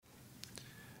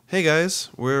Hey guys,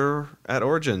 we're at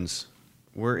Origins.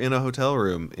 We're in a hotel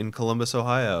room in Columbus,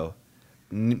 Ohio,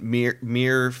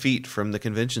 mere feet from the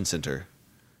convention center.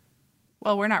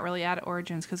 Well, we're not really at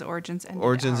Origins because Origins ended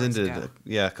Origins hours ended, ago.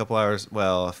 yeah, a couple hours,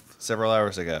 well, several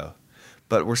hours ago,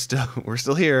 but we're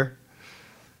still here.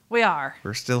 We are.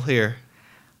 We're still here.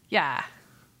 Yeah.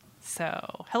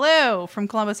 So, hello from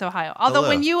Columbus, Ohio. Although Hello.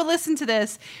 when you listen to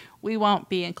this, we won't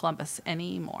be in Columbus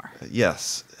anymore.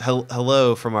 Yes,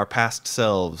 hello from our past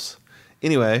selves.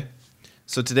 Anyway,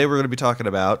 so today we're going to be talking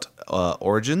about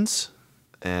Origins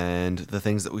and the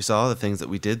things that we saw, the things that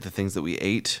we did, the things that we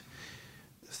ate,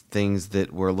 things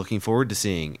that we're looking forward to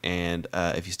seeing. And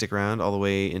if you stick around all the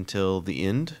way until the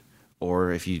end,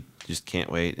 or if you just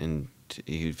can't wait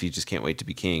to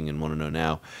be king and want to know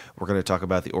now, we're going to talk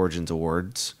about the Origins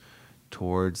Awards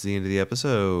towards the end of the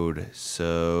episode.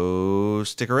 So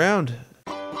stick around.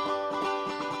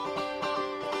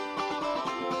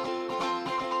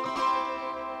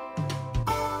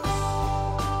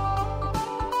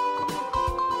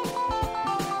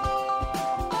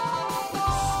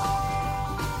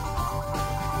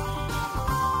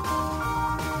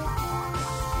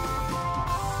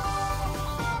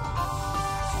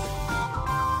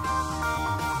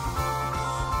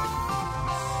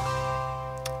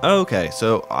 Okay,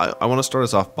 so I want to start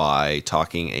us off by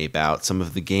talking about some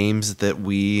of the games that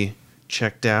we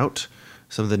checked out,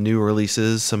 some of the new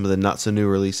releases, some of the not so new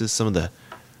releases, some of the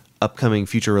upcoming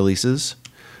future releases.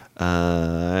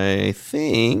 I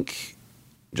think,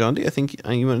 John D, I think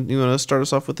you want to start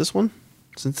us off with this one,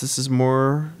 since this is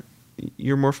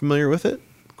you're more familiar with it.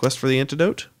 Quest for the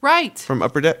Antidote Right. from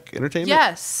Upper Deck Entertainment.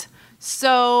 Yes.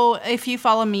 So, if you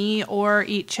follow me or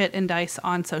Eat Chit and Dice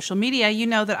on social media, you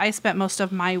know that I spent most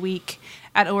of my week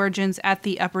at Origins at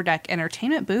the Upper Deck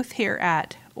Entertainment booth here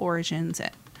at Origins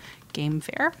at Game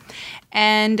Fair.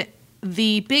 And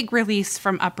the big release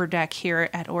from Upper Deck here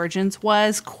at Origins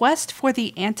was Quest for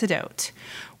the Antidote,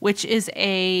 which is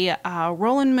a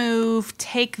roll and move,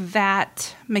 take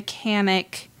that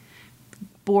mechanic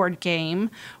board game,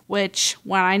 which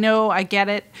when I get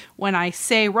it, when I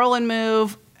say roll and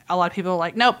move, a lot of people are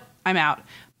like, nope, I'm out.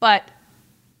 But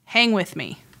hang with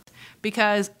me.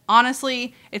 Because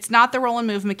honestly, it's not the roll and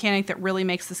move mechanic that really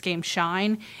makes this game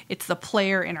shine. It's the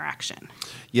player interaction.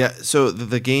 Yeah, so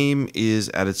the game is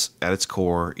at its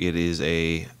core, it is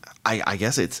I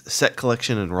guess it's set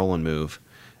collection and roll and move,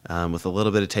 with a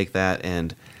little bit of take that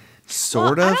and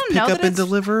sort of pick up and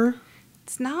deliver.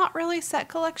 It's not really set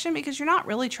collection because you're not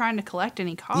really trying to collect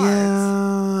any cards.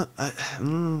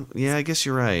 Yeah, I guess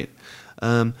you're right.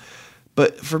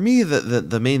 But for me,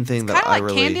 the main thing that I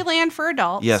really... Kind of like Candyland for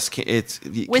adults. Yes, it's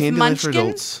with Candyland Munchkin? for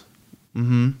adults.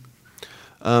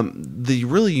 Mm-hmm. The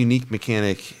really unique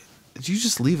mechanic... Did you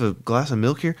just leave a glass of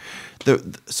milk here?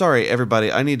 Sorry,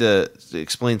 everybody. I need to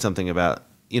explain something about...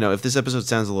 if this episode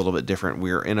sounds a little bit different,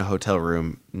 we're in a hotel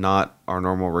room, not our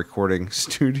normal recording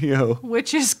studio.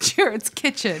 Which is Jared's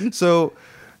kitchen. So...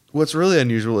 what's really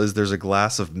unusual is there's a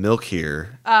glass of milk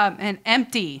here. And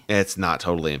empty. It's not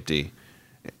totally empty.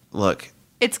 Look.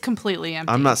 It's completely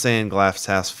empty. I'm not saying glass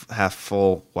half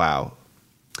full. Wow.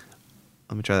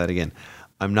 Let me try that again.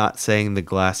 I'm not saying the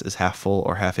glass is half full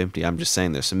or half empty. I'm just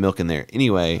saying there's some milk in there.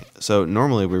 Anyway, so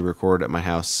normally we record at my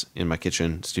house in my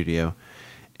kitchen studio,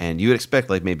 and you would expect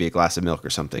like maybe a glass of milk or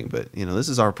something, but this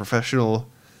is our professional.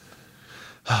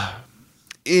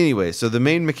 Anyway, so the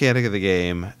main mechanic of the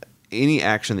game, any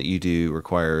action that you do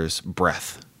requires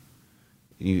breath.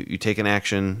 You take an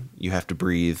action, you have to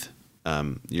breathe.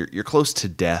 You're close to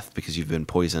death because you've been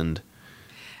poisoned.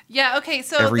 Yeah. Okay.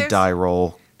 So every die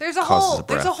roll there's causes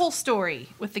there's a whole story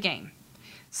with the game.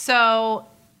 So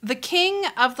the king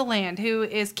of the land, who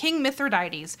is King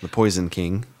Mithridates, the Poison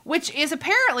King, which is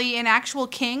apparently an actual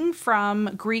king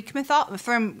from Greek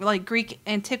Greek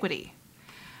antiquity.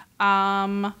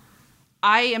 I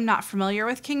am not familiar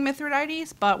with King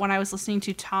Mithridates, but when I was listening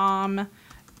to Tom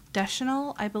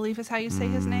Deschanel, I believe is how you say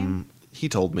his name. He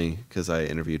told me because I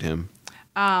interviewed him.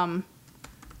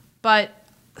 But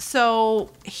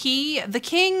so the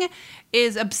king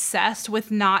is obsessed with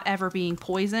not ever being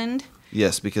poisoned.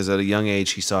 Yes, because at a young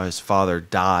age he saw his father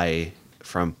die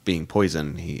from being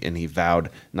poisoned, and he vowed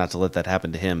not to let that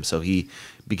happen to him. So he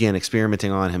began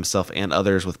experimenting on himself and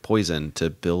others with poison to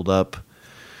build up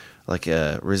like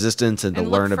a resistance and to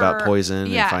learn about poison.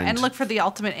 Yeah, and look for the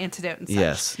ultimate antidote and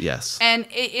such. Yes. And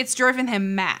it's driven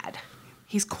him mad.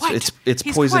 He's quite. It's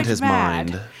poisoned his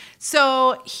mad. mind.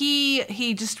 So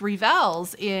he just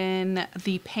revels in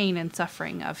the pain and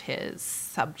suffering of his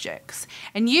subjects.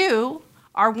 And you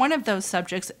are one of those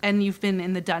subjects and you've been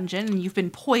in the dungeon and you've been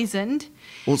poisoned.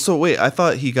 Well, so wait, I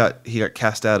thought he got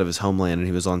cast out of his homeland and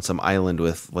he was on some island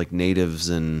with like natives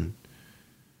and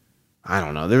I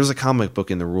don't know. There was a comic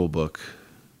book in the rule book.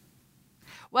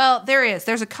 Well, there is.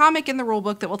 There's a comic in the rule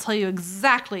book that will tell you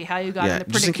exactly how you got in the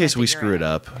predicament. Just in case we that screw you're it in.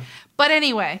 up. But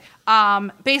anyway,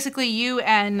 basically you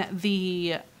and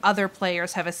the other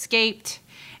players have escaped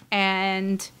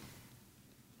and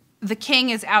the king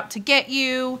is out to get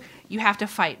you. You have to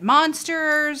fight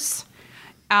monsters.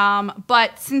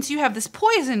 But since you have this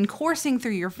poison coursing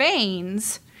through your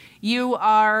veins, you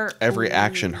are... Every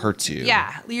action hurts you.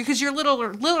 Yeah, because you're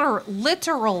literally...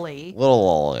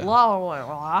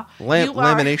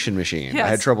 Lamination machine. Yes. I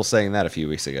had trouble saying that a few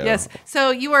weeks ago. Yes, so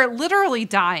you are literally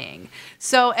dying.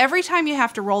 So every time you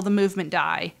have to roll the movement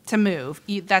die to move,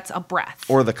 that's a breath.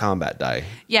 Or the combat die.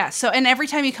 Yeah, so and every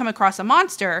time you come across a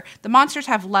monster, the monsters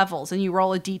have levels and you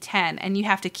roll a d10 and you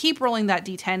have to keep rolling that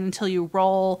d10 until you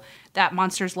roll that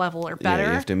monster's level or better. Yeah,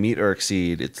 you have to meet or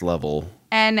exceed its level.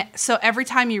 And so every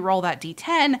time you roll that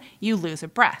d10, you lose a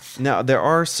breath. Now, there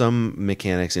are some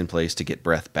mechanics in place to get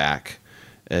breath back.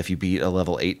 If you beat a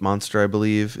level 8 monster, I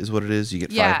believe is what it is, you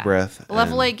get 5 breath.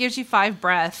 Level 8 gives you 5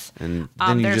 breath. And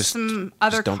then you there's just, some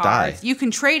other just don't cards. die. You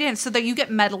can trade in so that you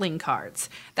get meddling cards.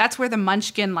 That's where the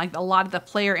Munchkin, like a lot of the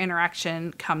player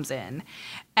interaction comes in.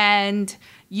 And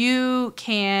you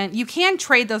can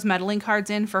trade those meddling cards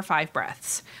in for 5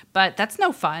 breaths. But that's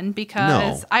no fun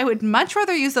because I would much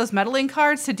rather use those meddling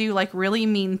cards to do like really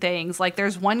mean things. Like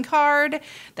there's one card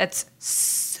that's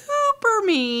super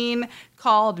mean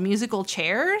called Musical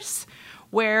Chairs,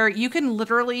 where you can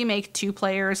literally make 2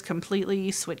 players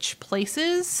completely switch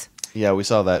places. Yeah, we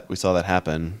saw that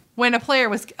happen. When a player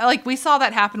was like, we saw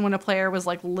that happen when a player was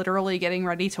like literally getting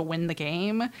ready to win the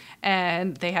game,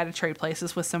 and they had to trade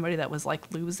places with somebody that was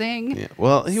like losing. Yeah.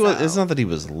 Well, it's not that he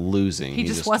was losing. He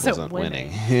just wasn't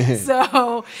winning. winning.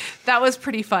 So that was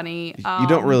pretty funny. You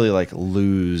don't really like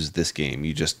lose this game.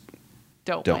 You just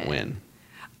don't win.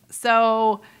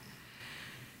 So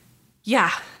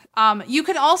yeah. You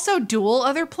can also duel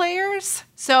other players.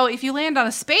 So if you land on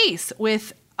a space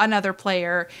with another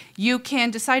player, you can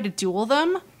decide to duel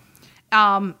them.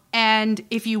 And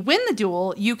if you win the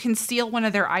duel, you can steal one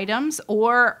of their items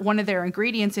or one of their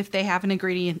ingredients if they have an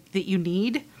ingredient that you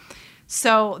need.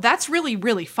 So that's really,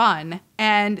 really fun.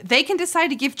 And they can decide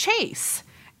to give chase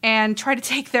and try to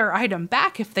take their item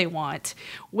back if they want,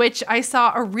 which I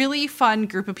saw a really fun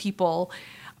group of people.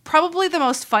 Probably the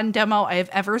most fun demo I have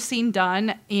ever seen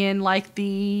done in like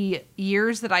the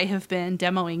years that I have been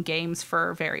demoing games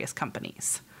for various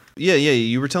companies. Yeah,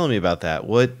 you were telling me about that.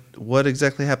 What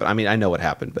exactly happened? I mean, I know what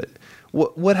happened, but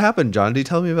what happened, John? Do you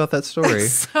tell me about that story?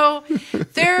 So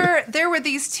there were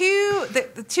these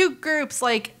the 2 groups.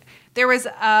 Like there was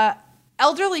a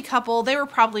elderly couple. They were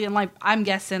probably in like, I'm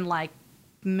guessing like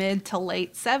mid to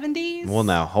late 70s. Well,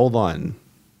 now hold on.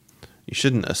 You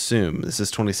shouldn't assume. This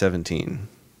is 2017.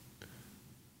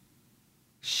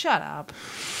 Shut up.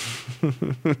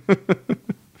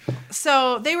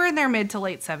 So they were in their mid to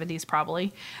late 70s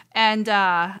probably. And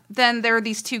then there were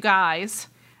these 2 guys,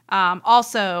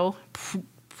 also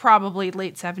probably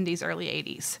late 70s, early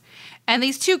 80s. And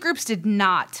these 2 groups did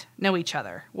not know each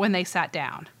other when they sat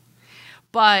down.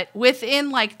 But within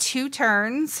like 2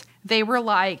 turns, they were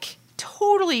like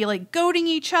totally like goading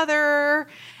each other.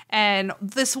 And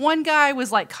this one guy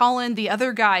was like calling the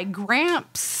other guy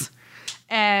Gramps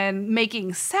and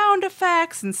making sound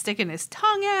effects and sticking his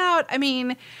tongue out. I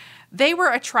mean, they were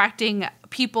attracting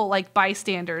people like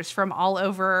bystanders from all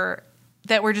over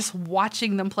that were just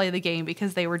watching them play the game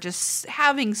because they were just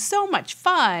having so much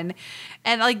fun.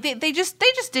 And like they just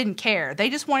didn't care. They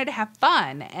just wanted to have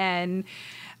fun. And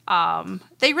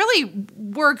they really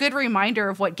were a good reminder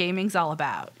of what gaming's all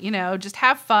about. You know, just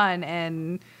have fun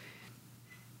and,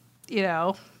 you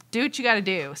know, do what you got to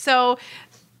do. So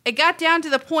it got down to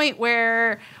the point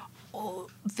where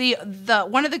the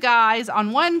one of the guys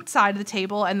on one side of the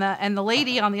table and the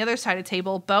lady on the other side of the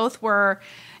table both were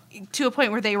to a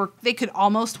point where they could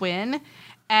almost win,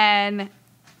 and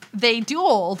they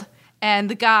dueled, and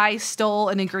the guy stole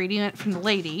an ingredient from the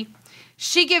lady.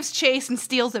 She gives chase and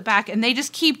steals it back, and they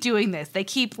just keep doing this. They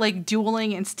keep like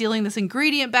dueling and stealing this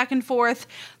ingredient back and forth.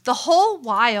 The whole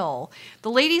while, the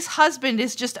lady's husband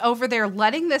is just over there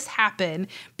letting this happen,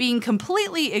 being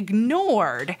completely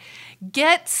ignored,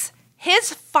 gets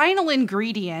his final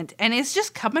ingredient, and is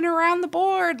just coming around the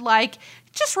board like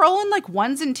just rolling like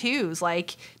 1s and 2s.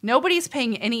 Like nobody's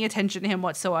paying any attention to him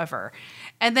whatsoever.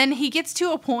 And then he gets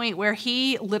to a point where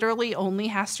he literally only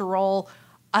has to roll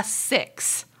a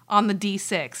 6 on the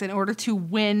D6 in order to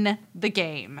win the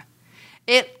game.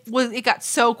 It got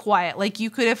so quiet. Like, you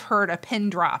could have heard a pin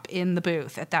drop in the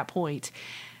booth at that point.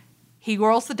 He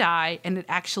rolls the die, and it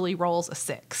actually rolls a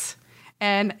 6.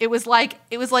 And it was like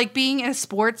being in a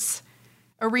sports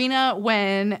arena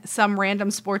when some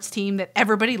random sports team that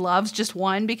everybody loves just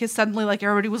won, because suddenly, like,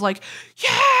 everybody was like, yeah!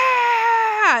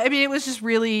 I mean, it was just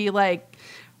really, like,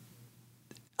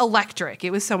 electric.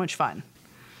 It was so much fun.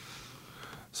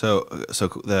 So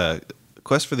the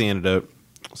Quest for the Antidote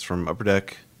was from Upper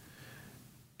Deck.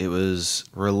 It was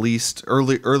released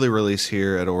early release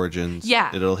here at Origins. Yeah.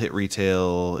 It'll hit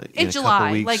retail in a July,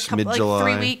 couple weeks, mid-July.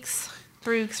 like 3 weeks.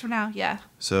 3 weeks from now, yeah.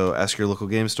 So ask your local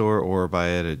game store or buy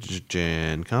it at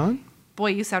Gen Con.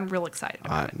 Boy, you sound real excited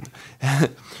about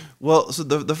it. Well, so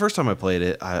the first time I played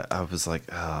it, I was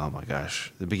like, oh my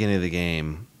gosh. The beginning of the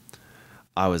game,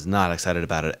 I was not excited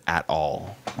about it at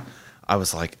all. I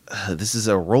was like, this is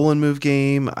a roll and move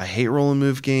game. I hate roll and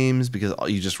move games because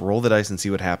you just roll the dice and see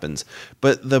what happens.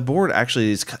 But the board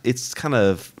actually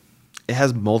it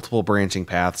has multiple branching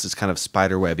paths. It's kind of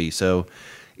spider webby. So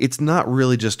it's not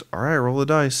really just, all right, roll the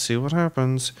dice, see what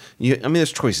happens.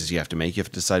 There's choices you have to make. You have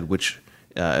to decide which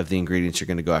of the ingredients you're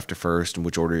going to go after first and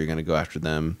which order you're going to go after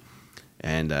them.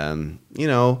 And,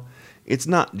 it's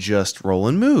not just roll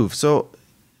and move. So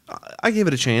I gave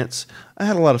it a chance. I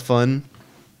had a lot of fun.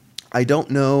 I don't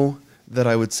know that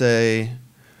I would say,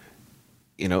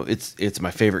 it's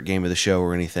my favorite game of the show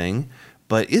or anything,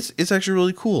 but it's actually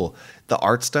really cool. The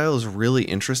art style is really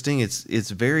interesting. It's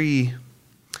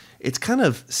kind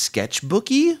of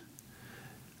sketchbooky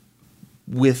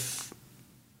with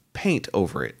paint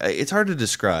over it. It's hard to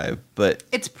describe, but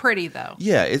it's pretty though.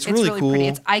 Yeah, it's really cool. Pretty.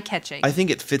 It's eye-catching. I think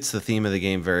it fits the theme of the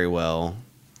game very well.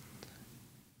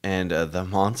 And the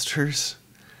monsters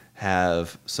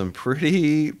have some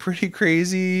pretty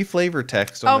crazy flavor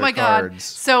text on their cards. God.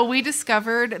 So we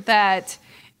discovered that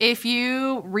if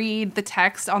you read the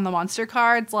text on the monster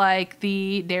cards, like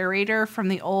the narrator from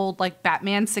the old like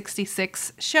Batman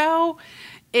 66 show,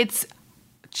 it's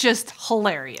just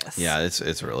hilarious. Yeah,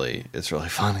 it's really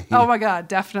funny. Oh my God,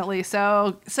 definitely.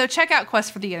 So check out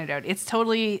Quest for the Antidote. It's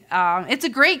totally it's a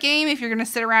great game if you're going to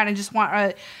sit around and just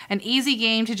want an easy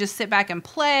game to just sit back and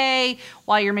play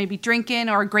while you're maybe drinking,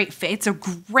 or it's a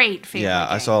great family game.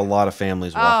 I saw a lot of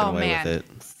families walking away with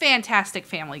it. Fantastic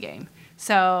family game.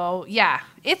 So yeah,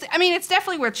 it's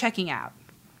definitely worth checking out.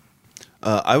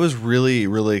 I was really,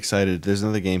 really excited. There's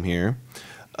another game here,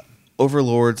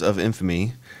 Overlords of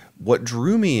Infamy. What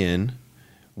drew me in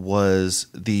was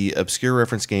the Obscure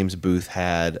Reference Games booth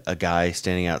had a guy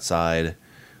standing outside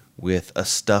with a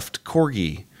stuffed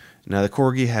corgi. Now, the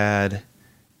corgi had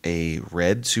a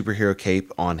red superhero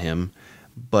cape on him,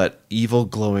 but evil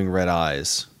glowing red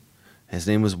eyes. His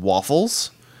name was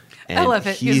Waffles. I love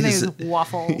it. His name is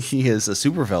Waffles. He is a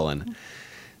supervillain.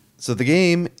 So the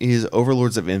game is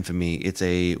Overlords of Infamy. It's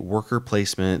a worker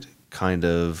placement kind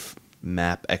of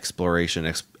map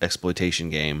exploration,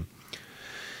 exploitation game.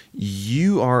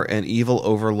 You are an evil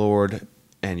overlord,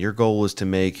 and your goal is to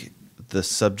make the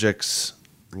subjects'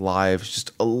 lives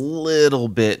just a little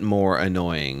bit more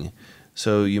annoying.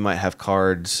 So you might have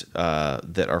cards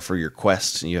that are for your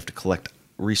quests, and you have to collect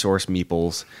resource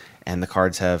meeples, and the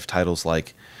cards have titles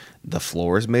like "The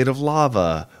floor is made of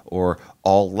lava," or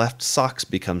 "All left socks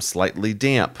become slightly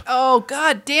damp." Oh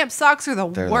God, damp socks are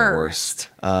They're the worst.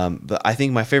 But I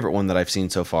think my favorite one that I've seen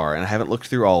so far, and I haven't looked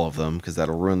through all of them because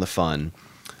that'll ruin the fun,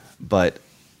 but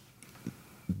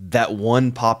that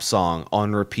one pop song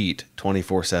on repeat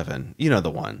 24/7. You know the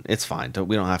one. It's fine.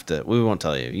 We won't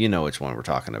tell you. You know which one we're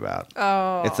talking about.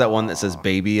 Oh. It's that one that says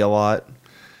 "baby" a lot.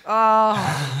 Oh.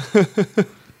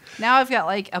 Now I've got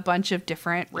like a bunch of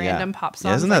different random pop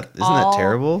songs. Yeah, isn't that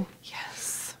terrible?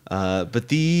 Yes. But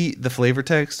the flavor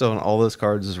text on all those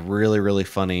cards is really, really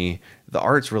funny. The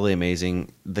art's really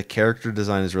amazing. The character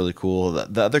design is really cool.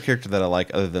 The other character that I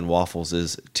like other than Waffles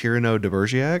is Tyranno de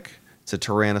Bergerac. It's a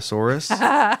Tyrannosaurus.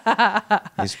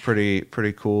 He's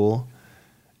pretty cool.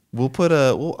 I'm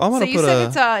gonna you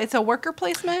said it's a worker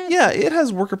placement? Yeah, it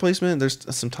has worker placement. There's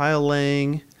some tile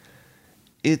laying.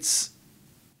 It's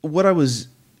what I was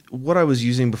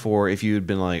using before. If you had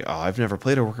been like, "Oh, I've never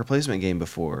played a worker placement game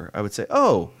before," I would say,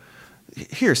 "Oh,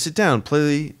 here, sit down,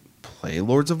 play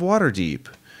Lords of Waterdeep."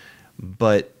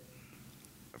 But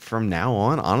from now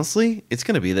on, honestly, it's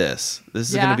going to be this. This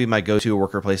is going to be my go-to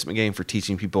worker placement game for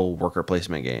teaching people worker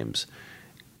placement games.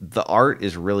 The art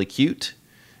is really cute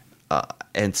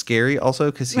and scary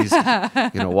also because he's,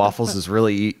 Waffles is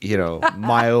really,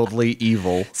 mildly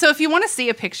evil. So if you want to see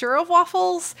a picture of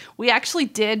Waffles, we actually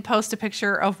did post a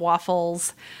picture of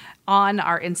Waffles on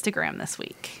our Instagram this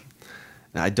week.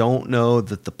 Now, I don't know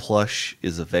that the plush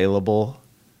is available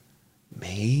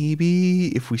maybe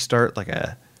if we start like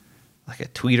a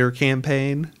tweeter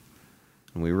campaign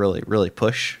and we really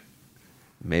push,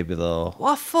 maybe they'll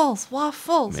Waffles.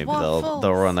 maybe they'll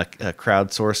run a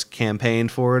crowdsource campaign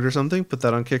for it or something. Put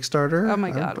that on Kickstarter. Oh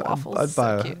my God, Waffles! I'd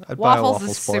buy so cute. I'd buy a Waffles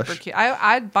Waffles is super plush. cute.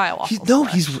 I'd buy a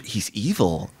Waffles. He's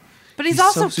evil. But he's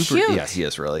also so super, cute. Yeah, he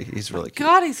is really. He's really cute.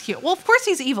 God, he's cute. Well, of course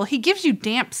he's evil. He gives you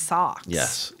damp socks.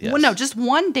 Yes. Well, no, just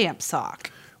one damp sock.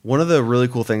 One of the really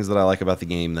cool things that I like about the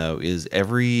game, though, is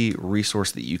every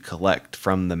resource that you collect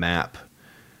from the map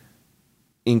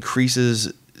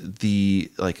increases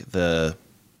there's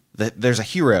a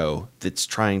hero that's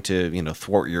trying to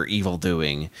thwart your evil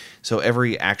doing. So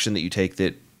every action that you take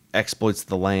that exploits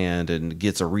the land and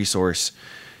gets a resource,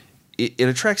 it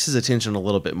attracts his attention a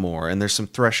little bit more, and there's some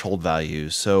threshold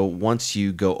values. So once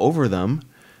you go over them,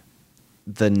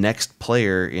 the next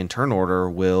player in turn order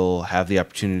will have the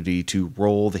opportunity to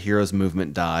roll the hero's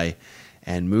movement die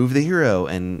and move the hero.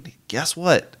 And guess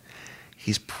what?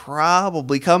 He's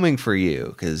probably coming for you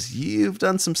because you've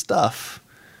done some stuff.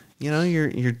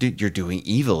 You're doing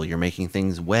evil. You're making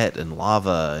things wet and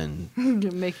lava and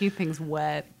You're making things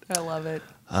wet. I love it.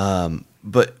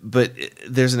 But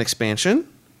there's an expansion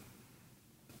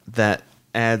that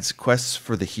adds quests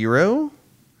for the hero.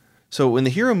 So when the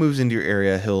hero moves into your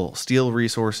area, he'll steal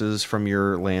resources from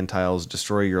your land tiles,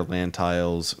 destroy your land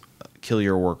tiles, kill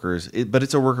your workers. But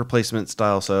it's a worker placement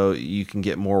style, so you can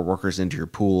get more workers into your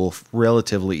pool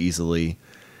relatively easily.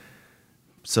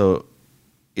 So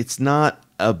it's not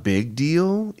a big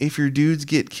deal if your dudes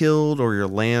get killed or your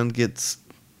land gets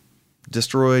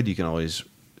destroyed. You can always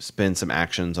spend some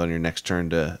actions on your next turn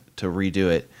to redo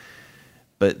it.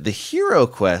 But the hero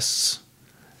quests,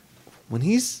 when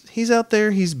he's out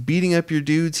there, he's beating up your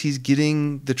dudes, he's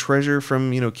getting the treasure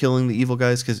from killing the evil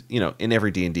guys, because in every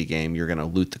D&D game you're going to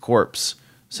loot the corpse.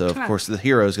 So of course the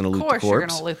hero is going to loot the corpse. Of course you're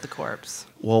going to loot the corpse.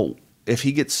 Well, if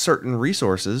he gets certain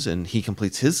resources and he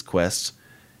completes his quests,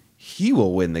 he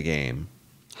will win the game.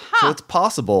 So it's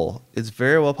possible. It's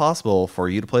very well possible for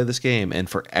you to play this game and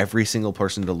for every single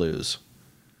person to lose.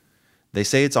 They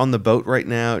say it's on the boat right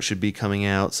now. It should be coming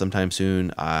out sometime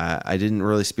soon. I didn't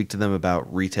really speak to them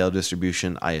about retail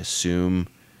distribution. I assume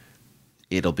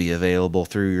it'll be available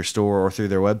through your store or through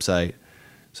their website.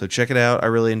 So check it out. I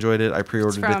really enjoyed it. I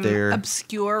pre-ordered it there.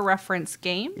 Obscure Reference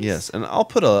Games. Yes, and I'll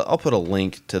put a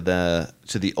link to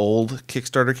the old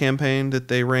Kickstarter campaign that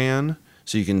they ran,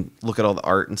 so you can look at all the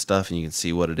art and stuff and you can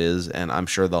see what it is. And I'm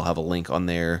sure they'll have a link on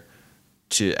there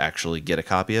to actually get a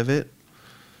copy of it.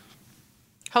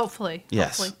 Hopefully.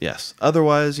 Yes.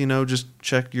 Otherwise, just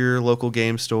check your local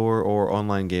game store or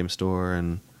online game store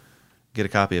and get a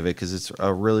copy of it, because it's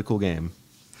a really cool game.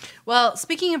 Well,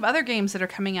 speaking of other games that are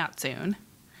coming out soon,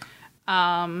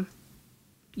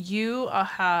 you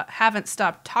haven't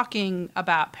stopped talking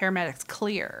about Paramedics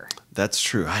Clear. That's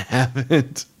true. I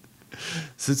haven't.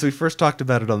 Since we first talked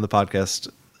about it on the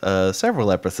podcast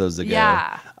several episodes ago.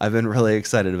 Yeah. I've been really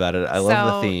excited about it. I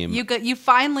love the theme. You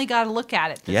finally got to look at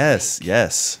it this week.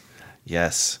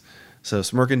 Yes. So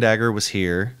Smirk and Dagger was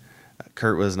here.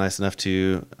 Kurt was nice enough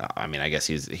to, I guess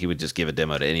he would just give a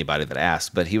demo to anybody that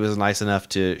asked, but he was nice enough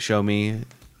to show me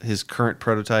his current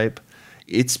prototype.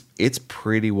 It's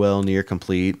pretty well near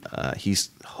complete. He's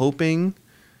hoping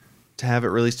to have it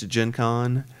released at Gen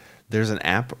Con. There's an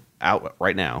app out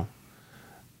right now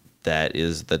that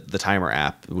is the timer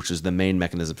app, which is the main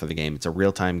mechanism for the game. It's a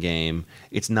real-time game.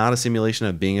 It's not a simulation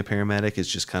of being a paramedic. It's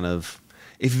just kind of,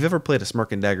 if you've ever played a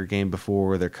Smirk and Dagger game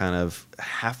before, they're kind of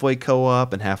halfway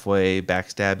co-op and halfway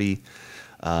backstabby.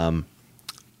 I'm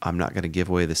not going to give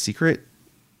away the secret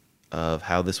of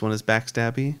how this one is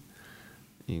backstabby.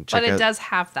 But it does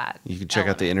have that. You can check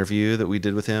out the interview that we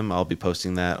did with him. I'll be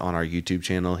posting that on our YouTube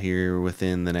channel here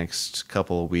within the next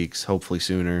couple of weeks, hopefully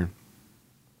sooner.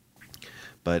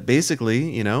 But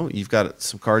basically, you've got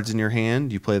some cards in your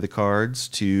hand. You play the cards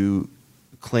to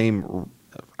claim,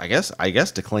 I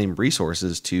guess to claim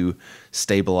resources to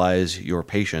stabilize your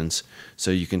patients, so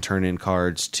you can turn in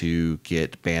cards to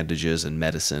get bandages and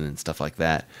medicine and stuff like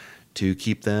that to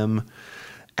keep them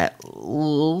at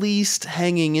least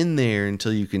hanging in there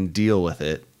until you can deal with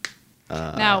it.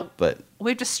 But we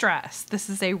have to stress, this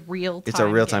is a real-time It's a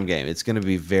real-time game. It's going to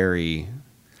be very...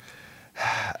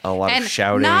 a lot and of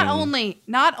shouting. Not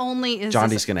only is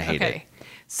Johnny's going to hate it.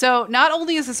 So not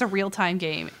only is this a real-time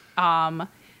game,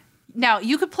 now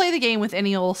you could play the game with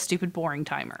any old stupid boring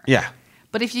timer. Yeah.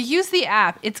 But if you use the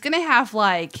app, it's going to have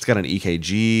it's got an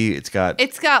EKG, it's got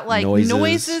like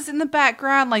noises in the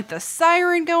background, like the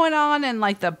siren going on and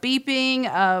like the beeping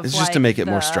of It's just to make it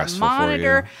more stressful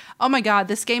monitor. for you. Oh my God,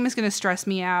 this game is going to stress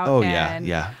me out. Oh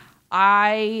yeah.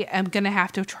 I am going to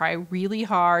have to try really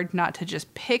hard not to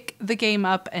just pick the game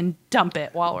up and dump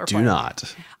it while we're playing. Do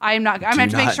not. I'm not. I'm going to have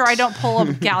to make sure I don't pull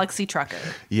a Galaxy Trucker.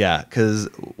 Yeah, because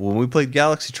when we played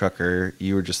Galaxy Trucker,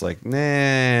 you were just like,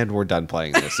 nah, we're done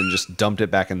playing this, and just dumped it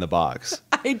back in the box.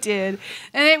 I did.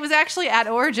 And it was actually at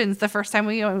Origins the first time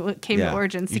we came to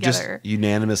Origins together. Just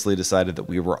unanimously decided that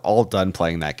we were all done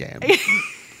playing that game.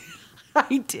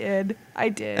 I did.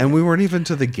 And we weren't even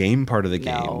to the game part of the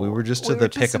game. No. We were just to We the were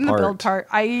pick just in apart. the build part.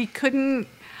 I couldn't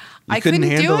couldn't do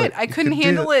handle it. it. I You couldn't couldn't do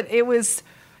handle it. It was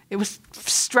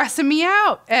stressing me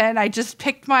out, and I just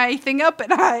picked my thing up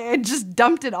and I just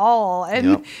dumped it all. And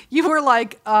Yep. you were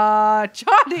like,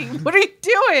 Johnny, what are you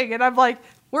doing? And I'm like,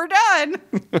 we're done.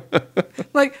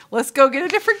 Like, let's go get a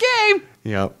different game.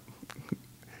 Yep.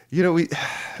 You know,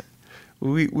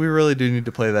 we really do need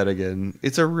to play that again.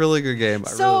 It's a really good game.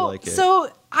 I really like it. So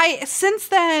since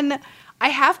then I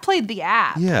have played the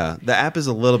app. Yeah, the app is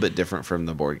a little bit different from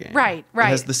the board game. Right. It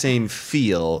has the same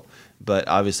feel, but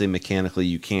obviously mechanically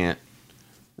you can't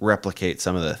replicate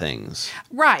some of the things.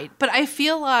 Right. But I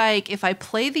feel like if I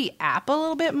play the app a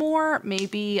little bit more,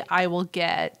 maybe I will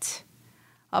get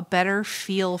a better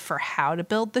feel for how to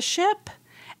build the ship,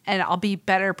 and I'll be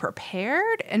better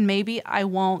prepared, and maybe I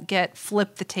won't get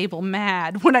flip the table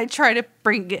mad when I try to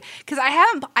bring it. Because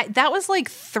that was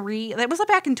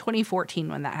back in 2014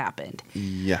 when that happened.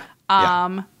 Yeah.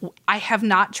 I have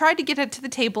not tried to get it to the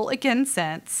table again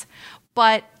since,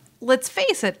 but let's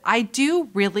face it, I do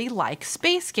really like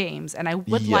space games, and I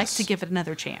would like Yes. to give it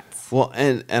another chance. Well,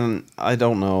 and I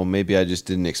don't know, maybe I just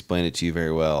didn't explain it to you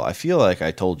very well. I feel like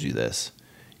I told you this.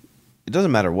 It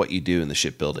doesn't matter what you do in the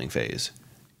shipbuilding phase.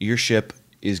 Your ship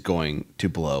is going to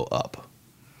blow up.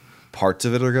 Parts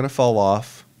of it are going to fall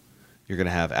off. You're going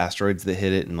to have asteroids that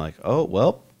hit it and like, oh,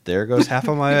 well, there goes half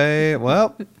of my,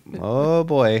 well, oh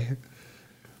boy.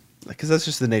 Because that's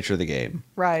just the nature of the game.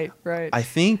 Right. I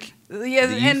think Yeah,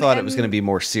 that you thought it was going to be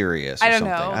more serious or I don't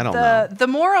something. know. I don't know. The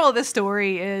moral of the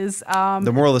story is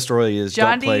The moral of the story is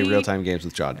John don't play D- real-time games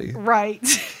with John D. right.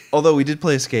 Although we did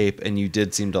play Escape, and you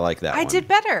did seem to like that I one. did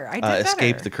better.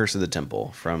 Escape, The Curse of the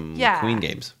Temple from Queen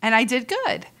Games. And I did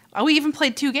good. We even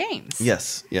played 2 games.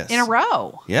 Yes. In a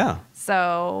row. Yeah.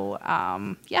 So,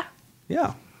 yeah.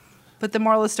 Yeah. But the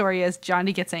moral of the story is John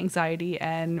D gets anxiety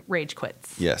and rage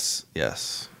quits. Yes.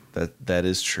 That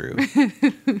is true.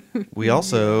 We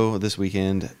also, this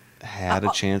weekend, had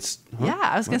a chance... Huh? Yeah,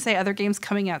 I was going to say other games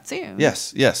coming out soon.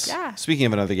 Yes. Yeah. Speaking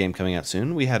of another game coming out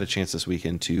soon, we had a chance this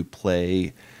weekend to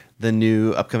play the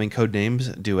new upcoming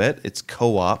Codenames duet. It's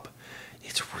co-op.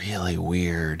 It's really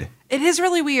weird. It is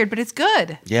really weird, but it's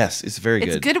good. Yes, it's very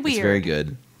It's good. good It's very weird.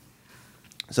 good.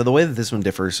 So the way that this one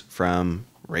differs from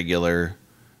regular,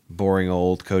 boring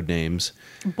old Codenames...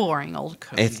 Boring old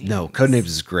Codenames. Codenames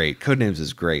is great. Codenames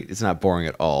is great. It's not boring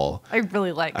at all. I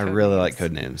really like Codenames. I really like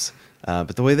Codenames.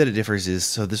 But the way that it differs is,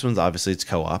 so this one's obviously it's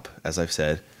co-op, as I've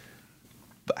said.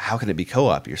 But how can it be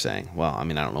co-op, you're saying? Well, I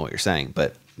mean, I don't know what you're saying,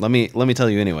 but let me tell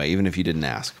you anyway, even if you didn't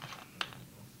ask.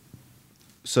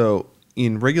 So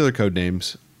in regular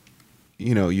Codenames,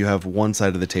 you have one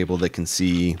side of the table that can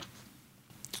see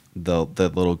the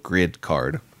little grid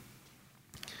card.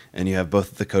 And you have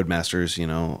both the Codemasters,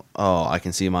 I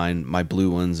can see my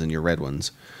blue ones and your red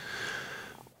ones.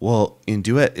 Well, in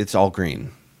Duet, it's all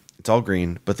green. It's all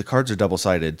green, but the cards are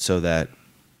double-sided so that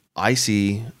I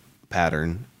see a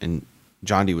pattern and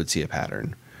John D would see a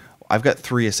pattern. I've got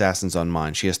 3 assassins on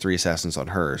mine. She has 3 assassins on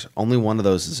hers. Only one of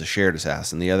those is a shared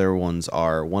assassin. The other ones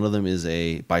are, one of them is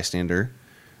a bystander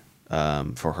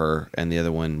for her, and the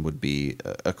other one would be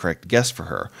a correct guess for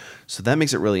her. So that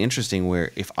makes it really interesting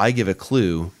where if I give a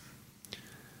clue,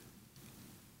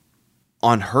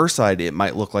 on her side, it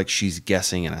might look like she's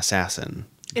guessing an assassin.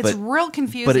 It's real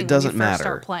confusing but it doesn't when you first matter.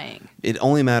 start playing. It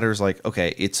only matters like,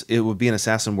 okay, it would be an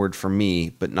assassin word for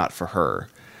me, but not for her.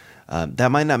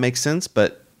 That might not make sense,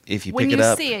 but if you When pick it you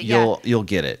up, see it, yeah. you'll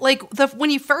get it. Like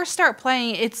when you first start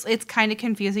playing, it's kind of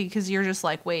confusing because you're just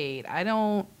like, wait,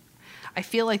 I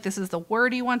feel like this is the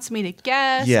word he wants me to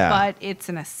guess, Yeah. but it's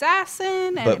an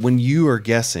assassin. And But when you are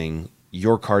guessing,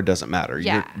 your card doesn't matter.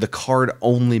 Yeah. The card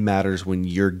only matters when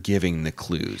you're giving the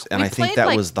clues. And We I think played, that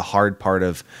like- was the hard part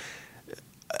of...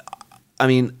 I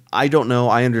mean, I don't know.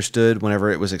 I understood whenever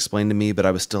it was explained to me, but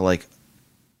I was still like,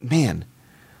 man,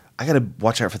 I got to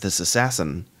watch out for this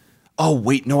assassin. Oh,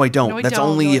 wait, no, I don't. No, I That's don't.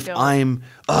 only No, I if don't. I'm...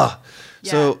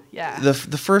 So yeah. the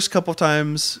first couple of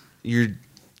times you're...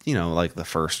 like the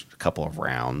first couple of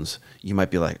rounds, you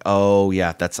might be like, oh,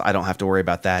 yeah, I don't have to worry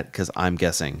about that because I'm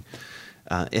guessing.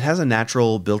 It has a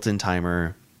natural built-in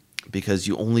timer because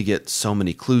you only get so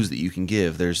many clues that you can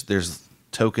give. There's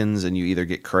tokens, and you either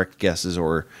get correct guesses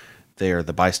or They are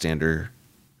the bystander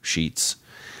sheets.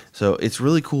 So it's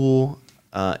really cool,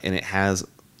 and it has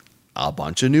a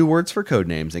bunch of new words for code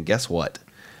names. And guess what?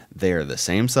 They are the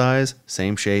same size,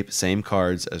 same shape, same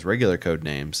cards as regular code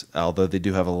names, although they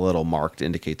do have a little mark to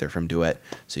indicate they're from Duet.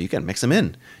 So you can mix them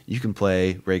in. You can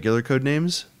play regular code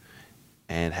names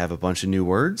and have a bunch of new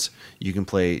words. You can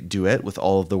play Duet with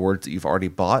all of the words that you've already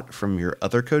bought from your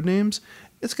other code names.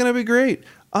 It's going to be great.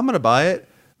 I'm going to buy it.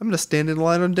 I'm going to stand in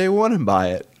line on day one and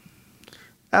buy it.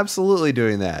 Absolutely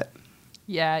doing that.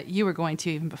 Yeah, you were going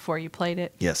to even before you played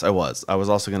it. Yes, I was. I was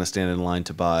also going to stand in line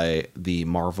to buy the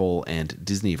Marvel and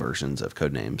Disney versions of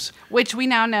Codenames. Which we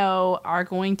now know are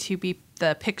going to be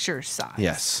the picture size.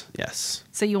 Yes, yes.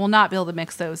 So you will not be able to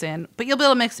mix those in. But you'll be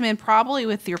able to mix them in probably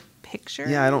with your picture.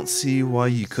 Yeah, I don't see why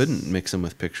you couldn't mix them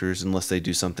with pictures unless they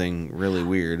do something really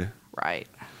weird. Right.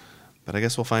 But I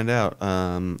guess we'll find out.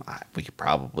 We could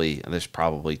probably, there's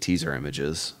probably teaser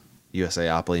images.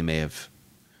 USAopoly may have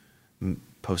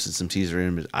posted some teaser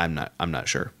images. I'm not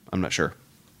sure.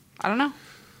 I don't know.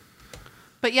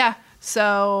 But yeah,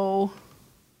 so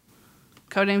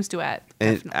Codenames Duet.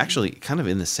 And Definitely. actually, kind of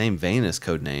in the same vein as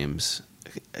Codenames,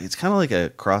 it's kind of like a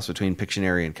cross between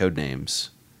Pictionary and Codenames.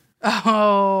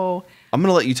 Oh. I'm going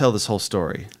to let you tell this whole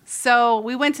story. So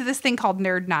we went to this thing called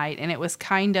Nerd Night, and it was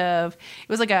like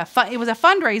it was a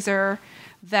fundraiser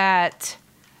that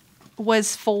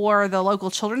was for the local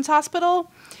children's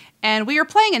hospital. And we were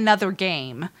playing another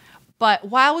game. But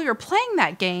while we were playing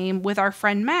that game with our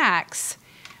friend Max,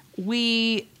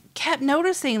 we kept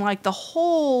noticing like the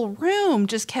whole room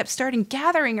just kept starting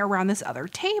gathering around this other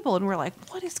table. And we're like,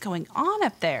 what is going on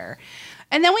up there?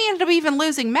 And then we ended up even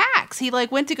losing Max. He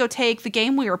like went to go take the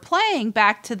game we were playing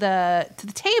back to the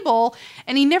table,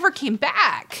 and he never came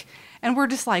back. And we're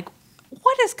just like,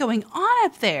 what is going on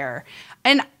up there?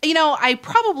 And, you know, I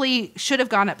probably should have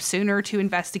gone up sooner to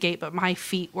investigate, but my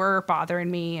feet were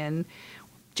bothering me, and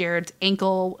Jared's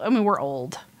ankle. I mean, we're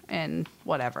old and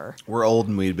whatever. We're old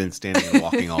and we'd been standing and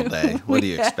walking all day. What do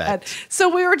you expect? So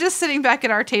we were just sitting back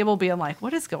at our table being like,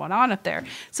 what is going on up there?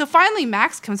 So finally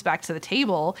Max comes back to the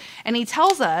table and he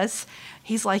tells us,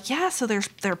 he's like, yeah, so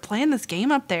they're playing this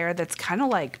game up there that's kind of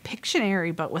like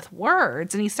Pictionary but with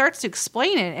words. And he starts to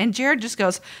explain it, and Jared just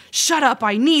goes, shut up,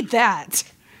 I need that.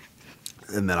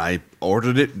 And then I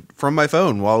ordered it from my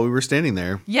phone while we were standing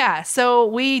there. Yeah, so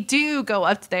we do go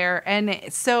up there, and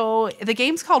so the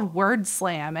game's called Word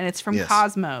Slam, and it's from Yes.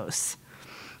 Cosmos.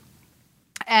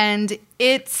 And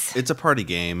it's a party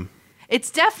game.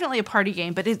 It's definitely a party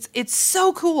game, but it's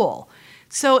so cool.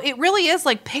 So it really is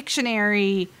like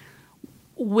Pictionary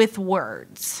with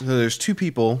words. So there's two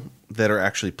people that are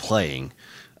actually playing,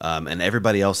 and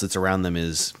everybody else that's around them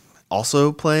is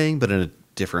also playing, but in a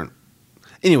different.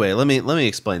 Anyway, let me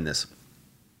explain this.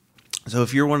 So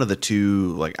if you're one of the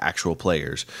two like actual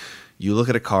players, you look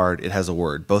at a card, it has a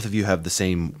word. Both of you have the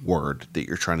same word that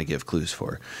you're trying to give clues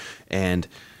for. And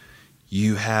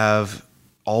you have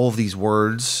all of these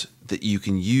words that you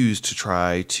can use to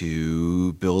try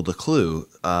to build a clue.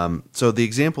 So the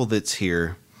example that's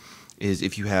here is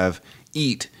if you have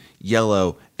eat,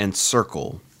 yellow, and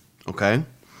circle. Okay?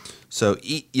 So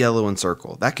eat, yellow, and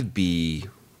circle. That could be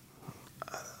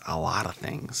a lot of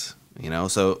things, you know.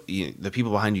 So the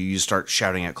people behind you start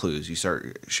shouting out clues. You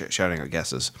start shouting out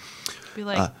guesses. Be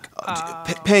like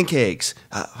Pancakes,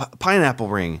 pineapple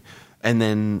ring, and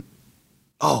then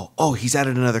he's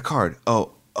added another card.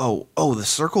 The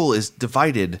circle is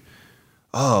divided.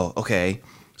 Oh, okay.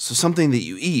 So something that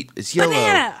you eat is yellow.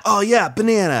 Banana. Oh yeah,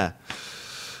 banana.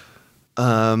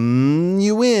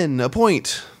 You win a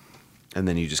point, and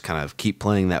then you just kind of keep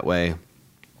playing that way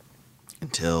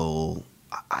until.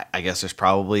 I guess there's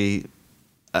probably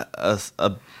a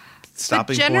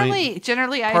stopping point.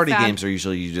 Generally, party games are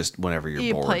usually you just whenever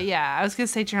you're bored. Play, yeah, I was gonna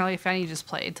say generally, I found you just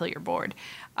play until you're bored.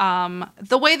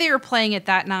 The way they were playing it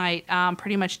that night,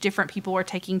 pretty much different people were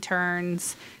taking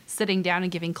turns sitting down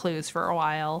and giving clues for a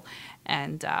while,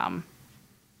 and I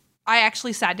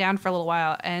actually sat down for a little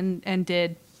while and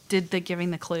did the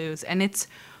giving the clues, and it's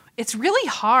really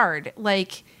hard.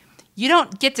 Like, you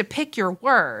don't get to pick your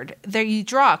word. There, you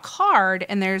draw a card,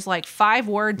 and there's like 5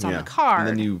 words on the card.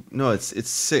 And then it's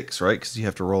 6, right? Because you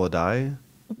have to roll a die.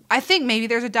 I think maybe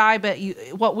there's a die, but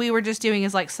what we were just doing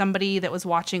is like somebody that was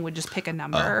watching would just pick a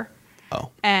number.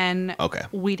 And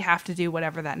we'd have to do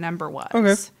whatever that number was.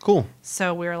 Okay, cool.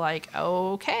 So we were like,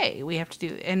 okay, we have to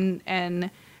do, and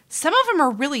some of them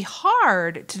are really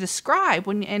hard to describe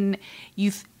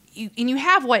you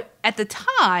have what at the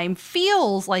time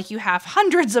feels like you have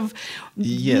hundreds of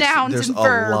nouns there's and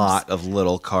verbs. a lot of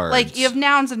little cards. Like you have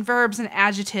nouns and verbs and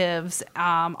adjectives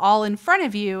all in front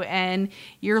of you, and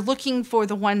you're looking for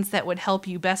the ones that would help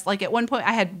you best. Like at one point,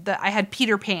 I had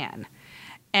Peter Pan,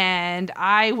 and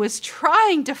I was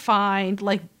trying to find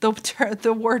like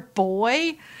the word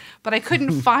boy, but I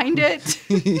couldn't find it.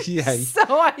 Yeah. So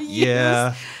I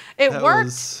used. It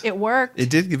worked. It worked.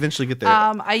 It did eventually get there.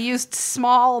 I used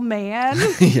small man.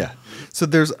 Yeah. So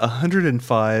there's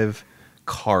 105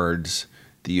 cards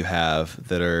that you have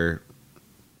that are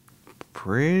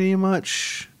pretty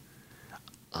much,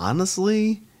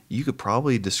 honestly, you could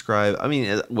probably describe, I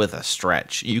mean, with a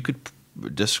stretch, you could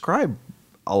describe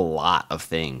a lot of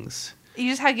things. You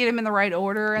just had to get them in the right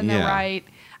order and the right.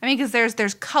 I mean, because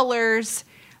there's colors,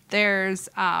 there's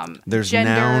noun,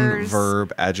 genders.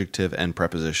 verb, adjective, and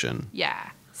preposition.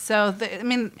 Yeah. So I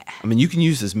mean, you can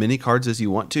use as many cards as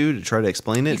you want to try to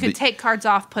explain it. You could take cards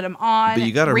off, put them on, but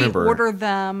you got to remember, reorder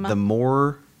them. The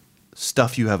more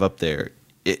stuff you have up there,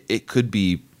 it could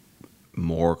be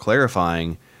more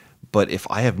clarifying. But if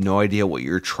I have no idea what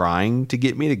you're trying to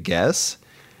get me to guess,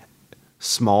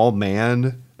 small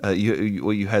man,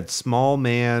 you had small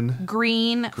man,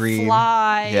 green,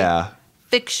 fly, yeah,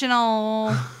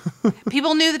 fictional.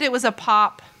 People knew that it was a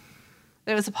pop.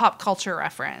 That it was a pop culture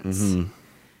reference. Mm-hmm.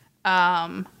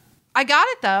 I got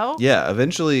it though. Yeah,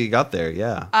 eventually got there.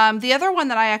 Yeah. The other one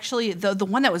that I actually the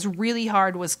one that was really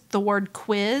hard was the word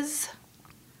quiz.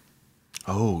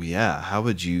 Oh yeah, how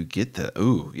would you get that?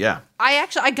 Ooh, yeah. I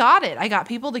got it. I got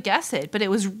people to guess it, but it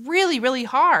was really, really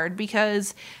hard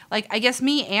because, like, I guess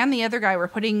me and the other guy were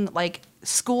putting like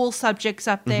school subjects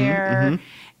up there,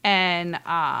 and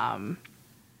I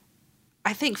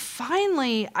think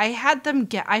finally I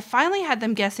finally had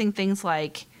them guessing things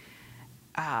like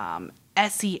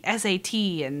SAT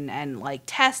and like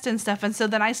test and stuff, and so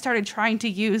then I started trying to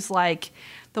use like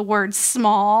the word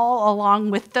small along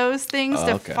with those things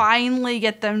to finally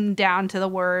get them down to the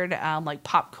word like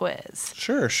pop quiz.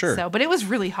 Sure. So, but it was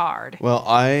really hard. Well,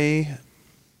 I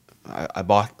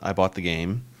bought the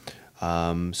game.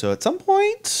 So at some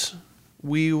point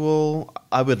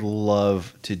I would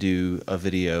love to do a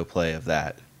video play of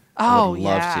that. I would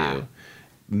love to.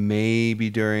 Maybe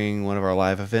during one of our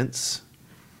live events.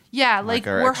 Yeah, like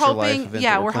we're hoping.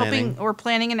 Yeah, we're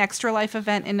planning an Extra Life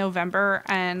event in November,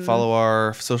 and follow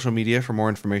our social media for more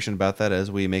information about that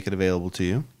as we make it available to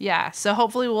you. Yeah, so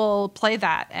hopefully we'll play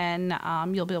that, and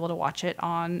you'll be able to watch it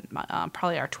on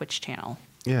probably our Twitch channel.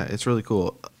 Yeah, it's really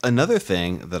cool. Another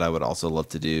thing that I would also love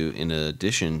to do, in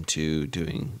addition to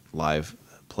doing live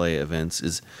play events,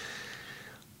 is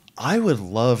I would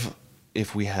love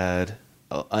if we had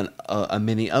a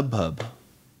mini UbPub.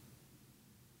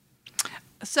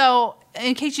 So,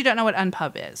 in case you don't know what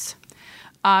Unpub is,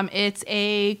 it's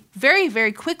a very,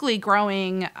 very quickly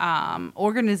growing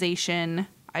organization.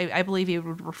 I believe you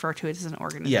would refer to it as an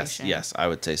organization. Yes, I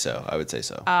would say so.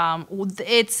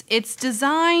 It's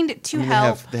designed to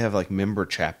help. They have like member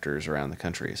chapters around the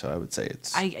country, so I would say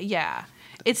it's.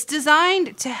 It's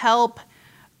designed to help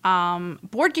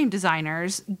board game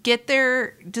designers get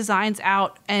their designs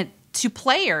out and to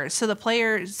players, so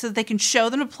they can show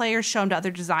them to players, show them to other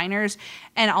designers,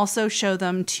 and also show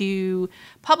them to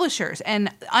publishers. And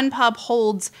Unpub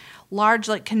holds large,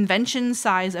 like, convention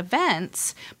size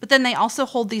events, but then they also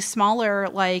hold these smaller,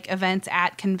 like, events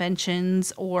at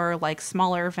conventions or like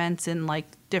smaller events in like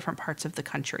different parts of the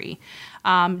country.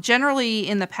 Generally,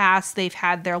 in the past, they've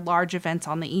had their large events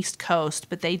on the East Coast,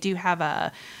 but they do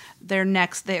have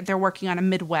they're working on a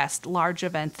Midwest large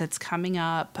event that's coming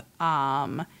up.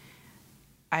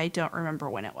 I don't remember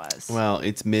when it was. Well,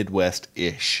 it's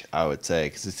Midwest-ish, I would say,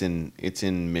 because it's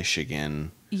in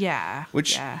Michigan. Yeah.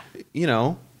 Which,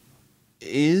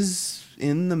 is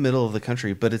in the middle of the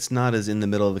country, but it's not as in the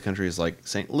middle of the country as like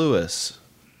St. Louis.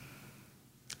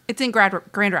 It's in Grand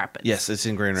Rapids. Yes, it's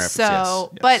in Grand Rapids.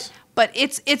 So, yes. But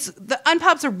it's the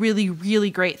Unpub's a really,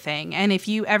 really great thing. And if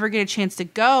you ever get a chance to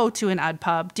go to an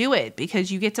Unpub, do it,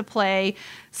 because you get to play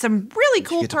some really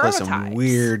cool prototypes. To play some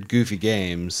weird, goofy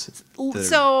games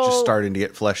that are just starting to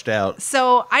get fleshed out.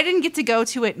 So I didn't get to go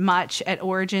to it much at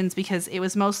Origins because it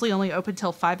was mostly only open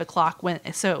till 5 o'clock.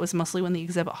 So it was mostly when the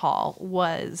exhibit hall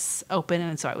was open,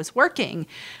 and so I was working.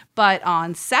 But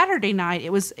on Saturday night,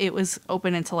 it was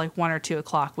open until like 1 or 2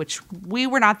 o'clock, which we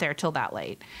were not there till that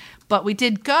late. But we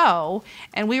did go,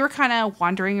 and we were kind of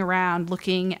wandering around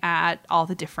looking at all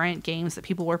the different games that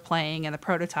people were playing and the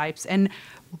prototypes. And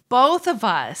both of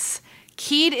us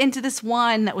keyed into this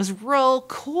one that was real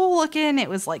cool looking. It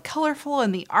was like colorful,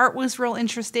 and the art was real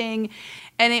interesting.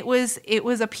 And it was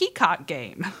a Peacock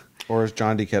game. Or as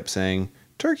John D kept saying,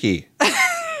 Turkey.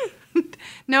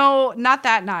 No, not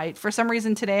that night. For some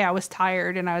reason today I was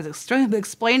tired and I was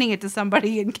explaining it to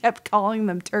somebody and kept calling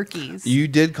them turkeys. You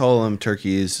did call them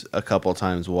turkeys a couple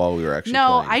times while we were actually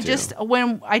No, playing,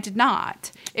 when I did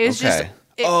not. It was just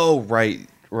right,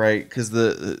 because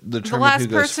the the last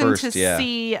person to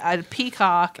see a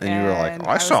peacock, and you were like,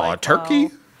 I was saw like, a turkey.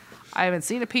 well, I haven't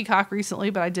seen a peacock recently,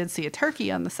 but I did see a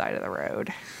turkey on the side of the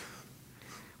road,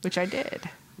 which I did.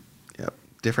 Yep,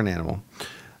 different animal.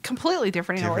 Completely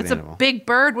different animal. Different It's animal. a big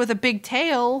bird with a big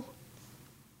tail.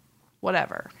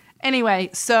 Whatever. Anyway,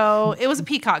 so it was a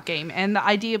peacock game, and the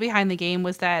idea behind the game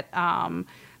was that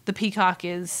the peacock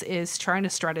is trying to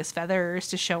strut his feathers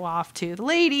to show off to the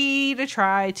lady to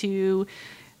try to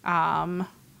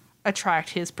attract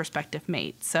his prospective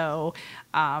mate. So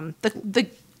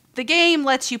the game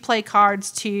lets you play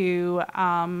cards to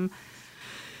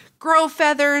grow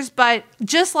feathers, but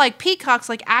just like peacocks,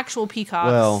 like actual peacocks.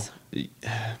 Well,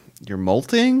 you're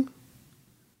molting?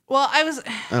 Well, I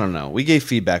don't know. We gave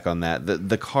feedback on that.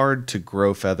 The card to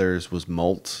grow feathers was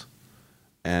molt,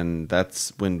 and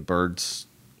that's when birds.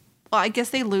 Well, I guess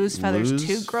they lose feathers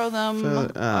to grow them.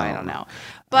 I don't know.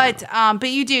 But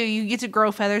you get to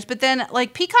grow feathers. But then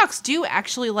like peacocks do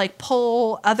actually like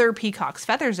pull other peacocks'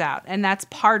 feathers out. And that's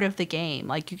part of the game.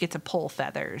 Like you get to pull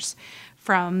feathers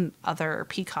from other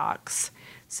peacocks.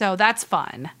 So that's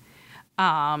fun.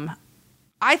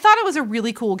 I thought it was a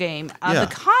really cool game. Yeah.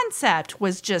 The concept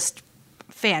was just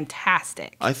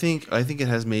fantastic. I think it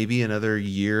has maybe another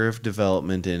year of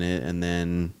development in it, and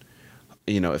then,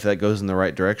 if that goes in the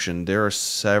right direction, there are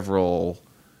several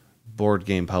board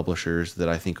game publishers that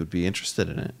I think would be interested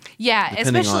in it. Yeah,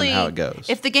 depending especially on how it goes.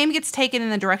 If the game gets taken in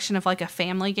the direction of like a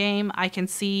family game, I can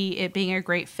see it being a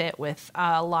great fit with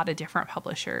a lot of different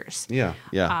publishers. Yeah.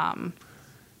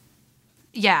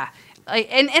 Yeah.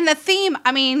 And the theme,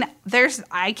 I mean,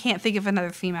 I can't think of another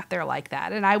theme out there like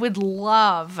that. And I would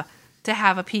love to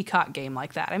have a peacock game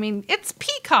like that. I mean, it's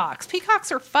peacocks.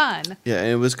 Peacocks are fun. Yeah, and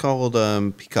it was called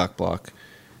Peacock Block,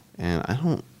 and I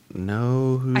don't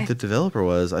know who the developer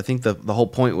was. I think the whole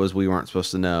point was we weren't supposed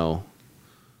to know.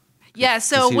 Yeah,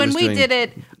 so he when was we doing- did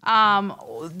it,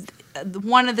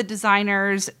 one of the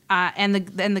designers and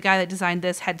the guy that designed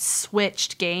this had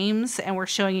switched games and were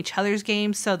showing each other's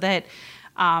games so that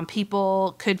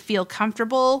people could feel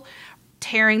comfortable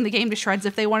tearing the game to shreds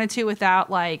if they wanted to without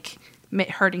like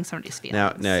hurting somebody's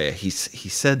feelings. Now, yeah, he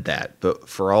said that, but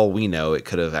for all we know, it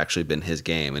could have actually been his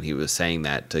game, and he was saying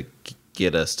that to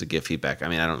get us to give feedback. I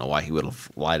mean, I don't know why he would have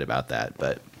lied about that,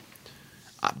 but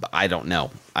I don't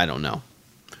know.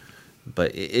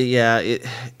 But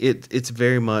it's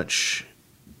very much,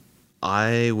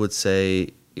 I would say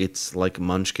it's like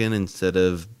Munchkin. Instead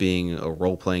of being a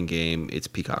role-playing game, it's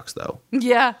Peacocks, though.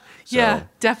 Yeah, So,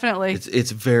 definitely.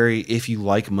 It's very, if you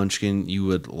like Munchkin, you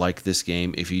would like this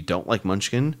game. If you don't like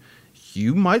Munchkin,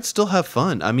 you might still have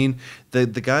fun. I mean, the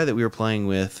guy that we were playing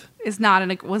with was not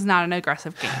an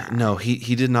aggressive gamer. No,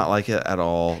 he did not like it at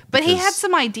all. But he had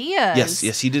some ideas.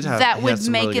 Yes, he did have that he would had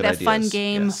some make really it good a fun ideas.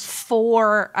 game Yes.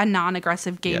 for a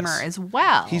non-aggressive gamer Yes. as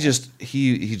well. He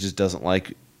just doesn't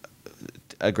like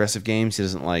aggressive games. He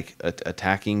doesn't like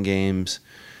attacking games.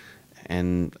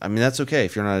 And I mean, that's okay.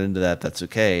 If you're not into that, that's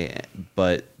okay.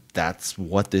 But that's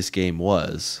what this game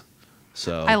was.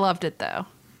 So I loved it though.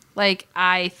 Like,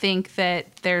 I think that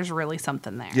there's really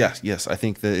something there. yes. I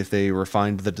think that if they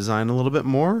refined the design a little bit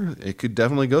more, it could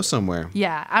definitely go somewhere.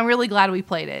 Yeah, I'm really glad we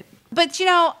played it. But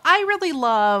I really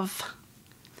love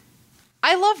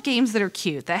games that are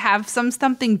cute, that have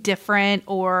something different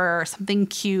or something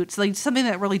cute, so like something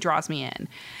that really draws me in.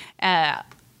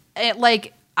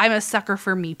 Like, I'm a sucker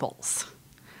for meeples.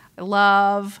 I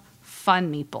love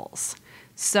fun meeples.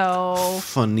 So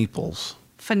Funeeples.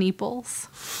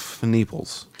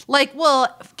 Like,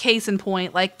 well, case in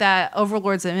point, like that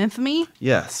Overlords of Infamy.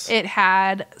 Yes. It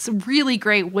had some really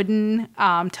great wooden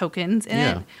tokens in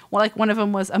Yeah. it. Well, like one of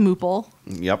them was a moople,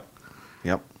 Yep.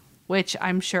 which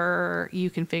I'm sure you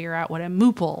can figure out what a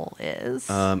moople is.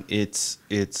 It's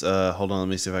hold on, let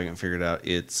me see if I can figure it out.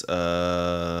 It's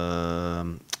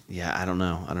yeah, I don't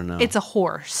know. It's a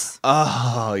horse.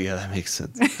 Oh, yeah, that makes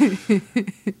sense.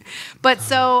 But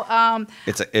so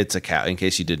It's a cow. In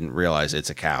case you didn't realize, it's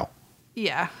a cow.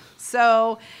 yeah.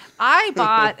 So I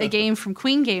bought a game from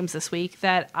Queen Games this week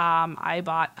that I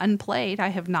bought unplayed. I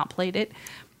have not played it,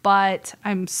 but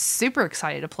I'm super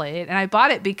excited to play it. And I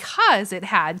bought it because it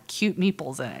had cute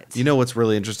meeples in it. You know what's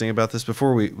really interesting about this?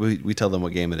 Before we tell them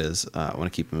what game it is, I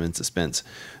want to keep them in suspense.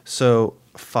 So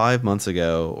 5 months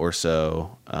ago or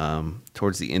so,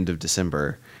 towards the end of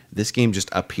December, this game just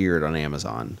appeared on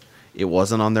Amazon. It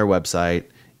wasn't on their website.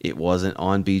 It wasn't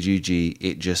on BGG.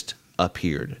 It just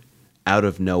appeared out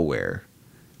of nowhere,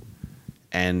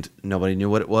 and nobody knew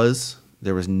what it was.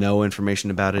 There was no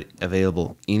information about it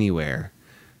available anywhere.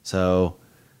 So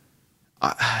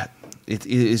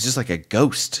it's just like a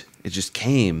ghost. It just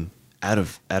came out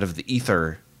of the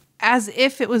ether. As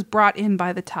if it was brought in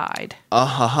by the tide. Ha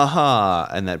ha ha!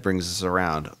 And that brings us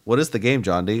around. What is the game,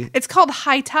 John D? It's called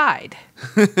High Tide.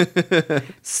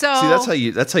 So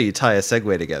See, that's how you tie a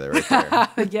segue together, right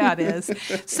there. yeah, it is.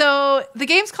 So the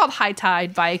game's called High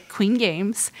Tide by Queen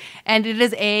Games, and it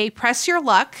is a press your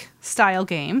luck style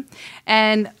game.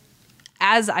 And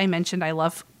as I mentioned, I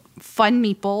love fun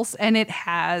meeples, and it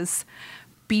has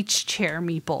beach chair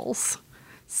meeples.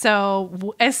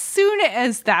 So as soon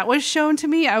as that was shown to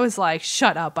me, I was like,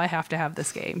 shut up, I have to have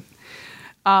this game.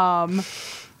 I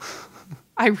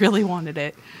really wanted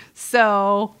it.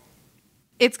 So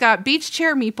it's got beach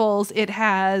chair meeples. It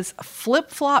has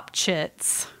flip-flop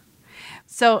chits.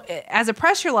 So as a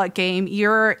press your luck game,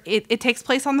 it takes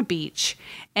place on the beach,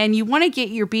 and you want to get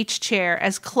your beach chair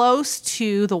as close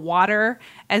to the water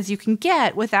as you can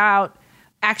get without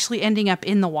actually ending up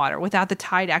in the water, without the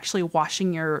tide actually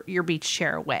washing your beach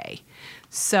chair away.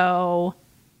 So,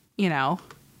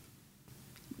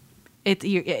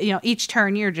 each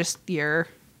turn you're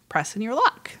pressing your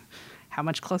luck. How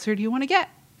much closer do you want to get?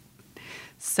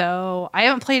 So I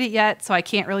haven't played it yet, so I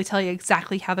can't really tell you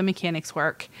exactly how the mechanics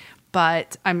work,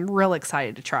 but I'm real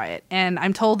excited to try it. And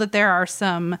I'm told that there are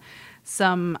some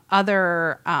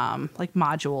other like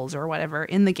modules or whatever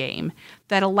in the game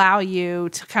that allow you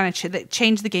to kind of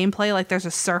change the gameplay. Like there's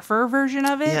a surfer version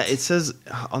of it. Yeah, it says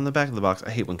on the back of the box,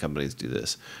 I hate when companies do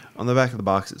this. On the back of the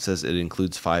box, it says it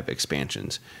includes 5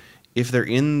 expansions. If they're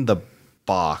in the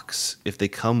box, if they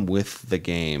come with the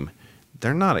game,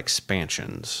 they're not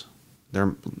expansions.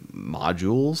 They're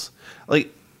modules.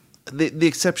 Like the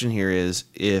exception here is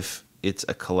if it's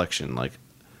a collection, like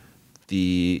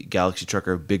the Galaxy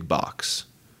Trucker Big Box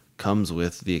comes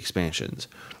with the expansions,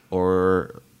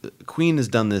 or Queen has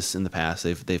done this in the past.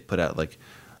 They've put out like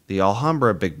the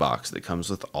Alhambra Big Box that comes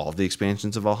with all of the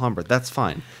expansions of Alhambra. That's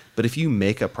fine. But if you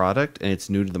make a product and it's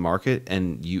new to the market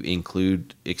and you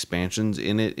include expansions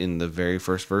in it in the very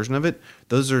first version of it,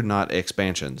 those are not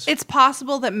expansions. It's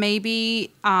possible that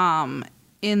maybe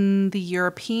in the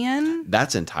European,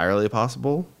 that's entirely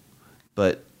possible,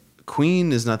 but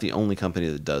Queen is not the only company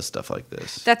that does stuff like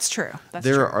this. That's true.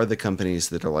 There are the companies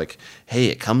that are like, hey,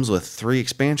 it comes with 3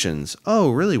 expansions.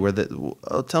 Oh, really?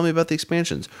 Tell me about the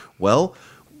expansions. Well,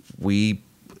 we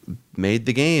made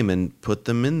the game and put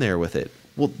them in there with it.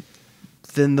 Well,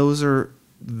 then those are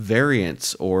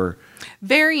variants or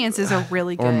variants is a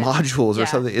really good or modules or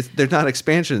something. They're not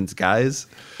expansions, guys.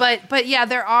 But yeah,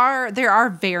 there are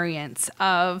variants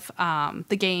of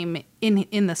the game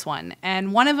in this one,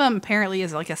 and one of them apparently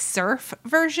is like a surf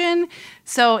version.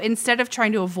 So instead of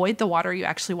trying to avoid the water, you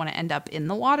actually want to end up in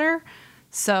the water.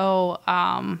 So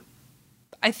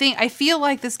I feel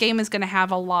like this game is going to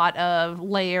have a lot of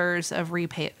layers of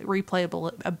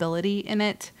replayability in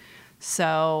it.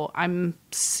 So I'm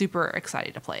super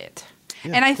excited to play it.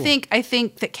 Yeah, and cool. I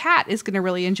think that Kat is going to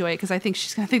really enjoy it because I think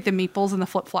she's going to think the meeples and the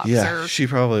flip-flops are she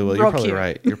probably will. You're probably cute.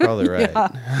 Right. You're probably right.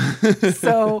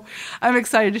 So I'm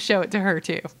excited to show it to her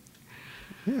too.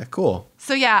 Yeah, cool.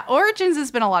 So yeah, Origins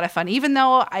has been a lot of fun. Even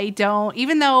though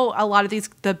a lot of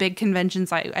the big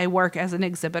conventions I work as an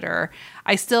exhibitor,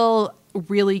 I still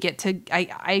really get to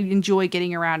I enjoy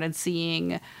getting around and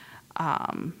seeing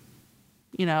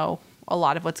a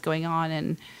lot of what's going on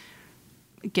and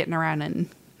getting around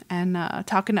and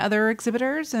talking to other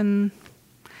exhibitors, and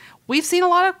we've seen a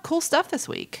lot of cool stuff this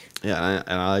week. Yeah,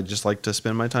 and I just like to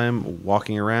spend my time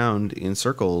walking around in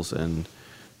circles and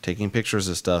taking pictures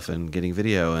of stuff and getting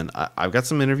video. And I've got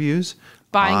some interviews.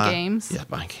 Buying games. Yeah,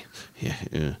 buying games.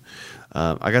 Yeah.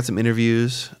 I got some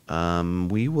interviews.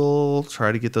 We will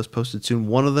try to get those posted soon.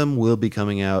 One of them will be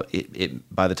coming out.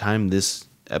 It by the time this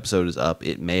episode is up,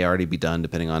 it may already be done,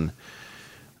 depending on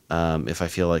if I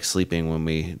feel like sleeping when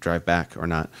we drive back or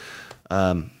not.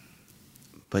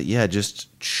 But yeah,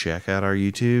 just check out our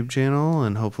YouTube channel,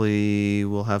 and hopefully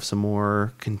we'll have some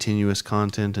more continuous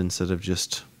content instead of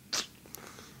just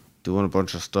doing a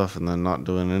bunch of stuff and then not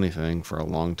doing anything for a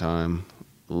long time.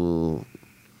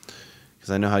 Because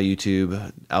I know how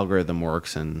YouTube algorithm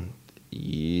works, and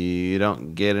you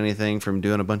don't get anything from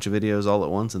doing a bunch of videos all at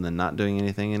once and then not doing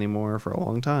anything anymore for a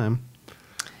long time.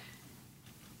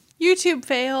 YouTube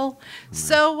fail.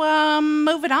 So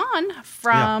moving on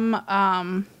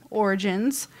from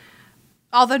Origins,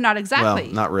 although not exactly.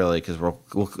 Well, not really, because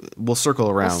we'll circle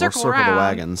around. We'll circle the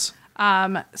wagons.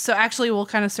 So actually, we'll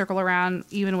kind of circle around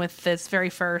even with this very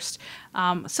first.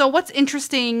 So what's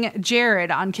interesting,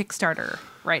 Jared, on Kickstarter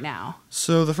right now?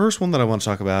 So the first one that I want to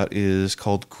talk about is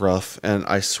called Gruff, and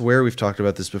I swear we've talked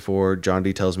about this before. John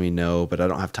D tells me no, but I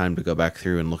don't have time to go back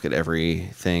through and look at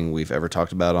everything we've ever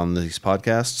talked about on these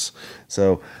podcasts.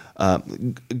 So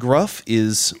Gruff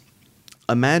is,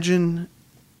 imagine,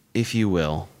 if you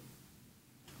will,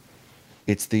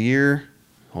 it's the year,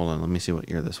 hold on, let me see what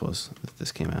year this was that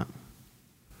this came out.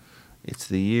 It's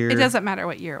the year... It doesn't matter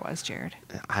what year it was, Jared.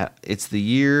 It's the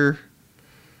year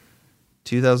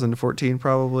 2014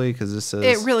 probably, because this says...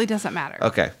 It really doesn't matter.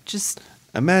 Okay. Just...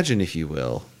 Imagine, if you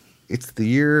will, it's the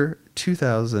year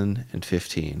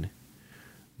 2015.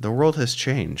 The world has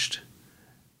changed.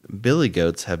 Billy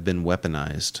goats have been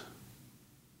weaponized.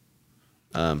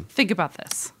 Think about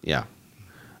this. Yeah.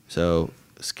 So,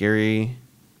 scary,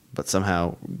 but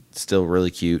somehow still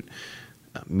really cute.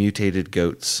 Mutated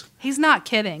goats. He's not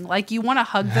kidding. Like, you want to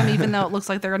hug them even though it looks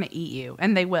like they're going to eat you,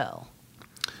 and they will.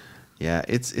 Yeah,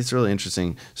 it's really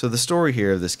interesting. So the story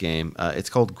here of this game, it's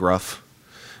called Gruff,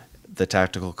 the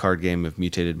tactical card game of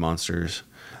mutated monsters.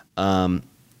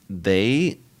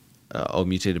 Mutated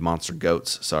monster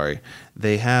goats, sorry.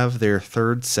 They have their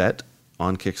third set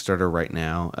on Kickstarter right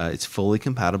now. It's fully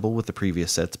compatible with the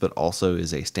previous sets, but also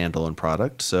is a standalone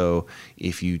product. So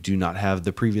if you do not have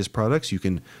the previous products, you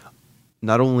can...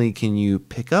 Not only can you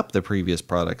pick up the previous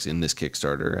products in this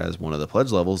Kickstarter as one of the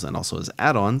pledge levels and also as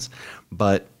add-ons,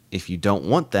 but if you don't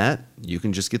want that, you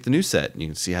can just get the new set. You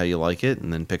can see how you like it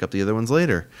and then pick up the other ones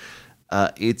later.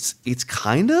 It's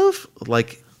kind of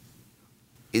like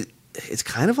it's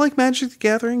kind of like Magic the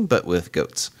Gathering, but with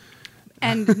goats.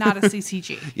 And not a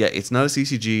CCG. Yeah, it's not a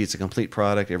CCG. It's a complete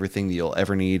product. Everything that you'll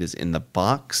ever need is in the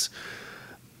box.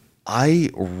 I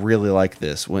really like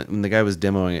this. When the guy was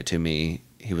demoing it to me,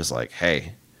 he was like,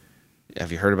 hey,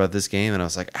 have you heard about this game? And I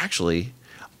was like, actually,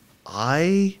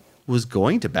 I was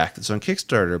going to back this on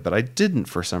Kickstarter, but I didn't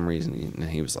for some reason. And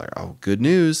he was like, oh, good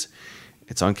news.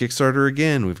 It's on Kickstarter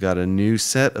again. We've got a new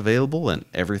set available, and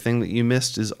everything that you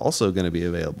missed is also going to be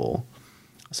available.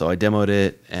 So I demoed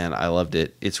it, and I loved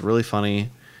it. It's really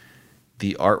funny.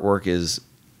 The artwork is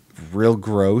real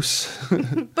gross.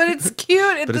 But it's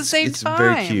cute at the same time. It's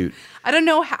very cute. I don't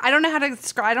know how to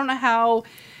describe. I don't know how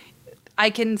I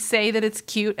can say that it's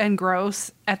cute and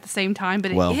gross at the same time,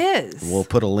 but it is. We'll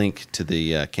put a link to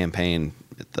the campaign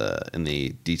in the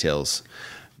details.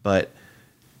 But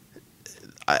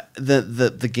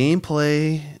the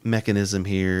gameplay mechanism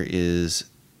here is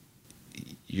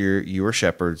you are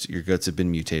shepherds. Your goats have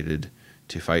been mutated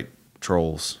to fight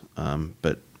trolls.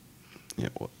 But you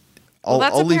know,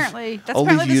 that's apparently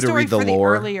the story for the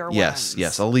earlier ones.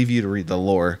 Yes, I'll leave you to read the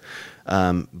lore.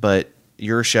 But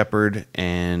you're a shepherd,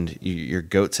 and your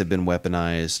goats have been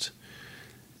weaponized.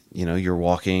 You know, you're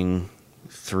walking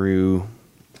through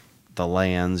the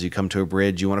lands. You come to a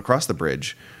bridge. You want to cross the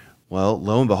bridge. Well,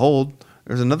 lo and behold,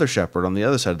 there's another shepherd on the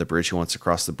other side of the bridge who wants to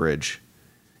cross the bridge.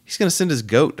 He's going to send his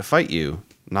goat to fight you,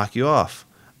 knock you off.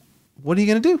 What are you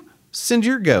going to do? Send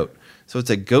your goat. So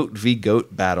it's a goat v.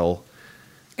 goat battle.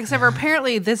 Except for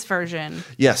apparently this version.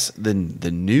 Yes, the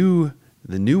new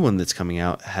one that's coming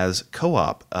out has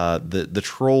co-op. The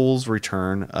trolls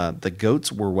return. The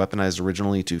goats were weaponized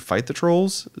originally to fight the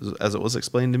trolls, as it was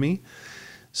explained to me.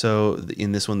 So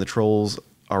in this one, the trolls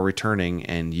are returning,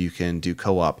 and you can do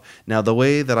co-op. Now, the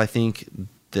way that I think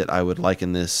that I would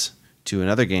liken this to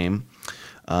another game,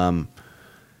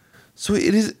 so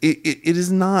it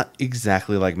is not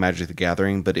exactly like Magic the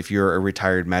Gathering, but if you're a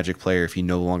retired Magic player, if you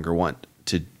no longer want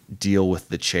to deal with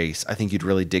the chase, I think you'd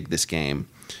really dig this game.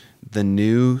 The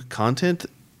new content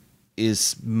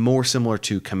is more similar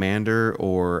to Commander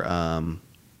or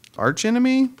Arch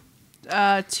Enemy.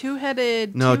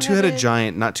 Two-headed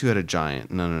giant, not two-headed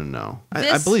giant. No.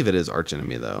 I believe it is Arch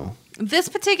Enemy though. This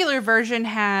particular version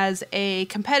has a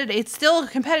competitive. It's still a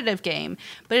competitive game,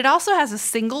 but it also has a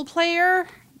single-player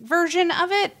version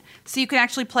of it, so you can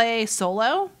actually play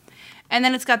solo. And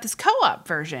then it's got this co-op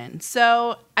version.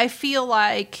 So I feel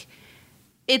like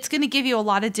it's going to give you a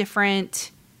lot of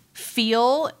different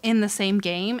feel in the same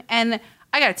game. And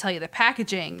I got to tell you, the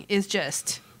packaging is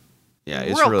just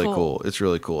it's really cool. It's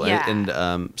really cool. Yeah.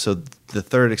 And so the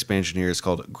third expansion here is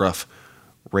called Gruff,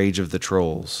 Rage of the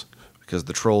Trolls, because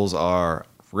the trolls are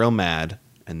real mad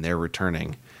and they're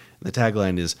returning. And the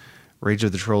tagline is, Rage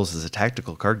of the Trolls is a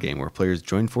tactical card game where players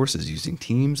join forces using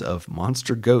teams of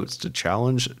monster goats to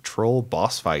challenge troll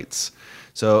boss fights.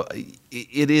 So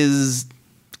it is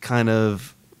kind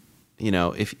of, you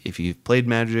know, if you've played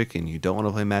Magic and you don't want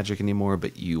to play Magic anymore,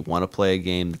 but you want to play a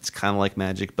game that's kind of like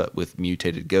Magic but with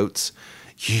mutated goats,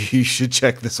 you should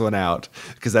check this one out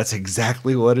because that's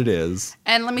exactly what it is.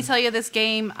 And let me tell you, this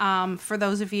game, for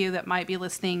those of you that might be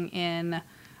listening in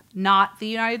not the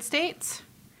United States,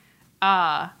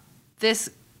 this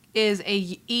is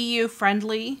a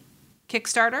EU-friendly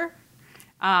Kickstarter.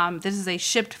 This is a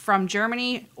shipped from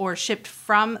Germany or shipped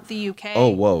from the UK. Oh,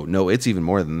 whoa. No, it's even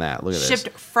more than that. Look at this.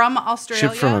 Shipped from Australia.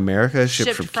 Shipped from America,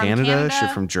 shipped from Canada,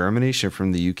 shipped from Germany, shipped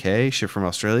from the UK, shipped from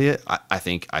Australia. I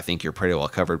think you're pretty well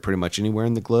covered pretty much anywhere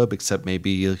in the globe except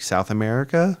maybe South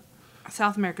America.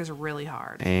 South America's really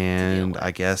hard. And with, I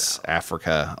guess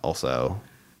Africa also.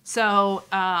 So,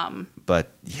 but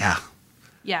yeah.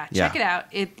 Yeah, check it out.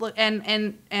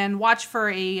 And watch for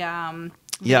a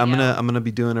yeah, video. I'm gonna be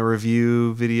doing a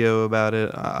review video about it,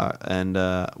 and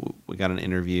we got an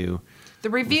interview.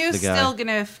 The review's still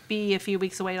gonna be a few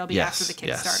weeks away. It'll be after the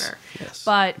Kickstarter. Yes.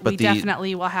 But we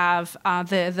definitely will have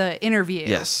the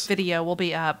interview video will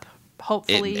be up.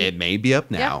 Hopefully, it may be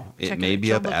up now. Yep, it may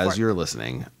be up as you're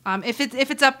listening. If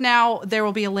it's up now, there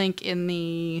will be a link in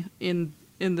the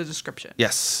description.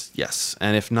 Yes,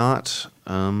 and if not,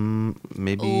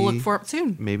 maybe look for it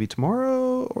soon. Maybe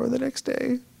tomorrow or the next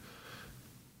day.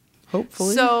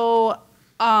 Hopefully. So,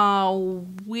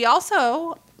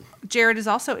 Jared is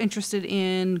also interested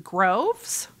in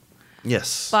Groves.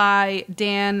 Yes. By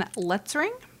Dan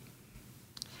Letzring.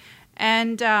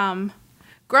 And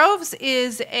Groves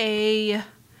is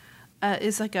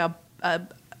like a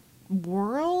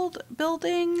world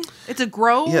building. It's a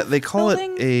grove. Yeah, they call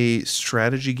building? it a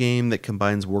strategy game that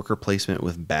combines worker placement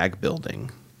with bag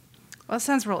building. Well, that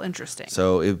sounds real interesting.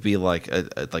 So it would be like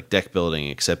like deck building,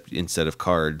 except instead of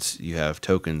cards, you have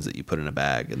tokens that you put in a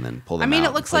bag and then pull them out. I mean,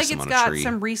 it looks like it's got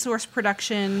some resource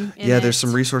production in it. There's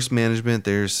some resource management.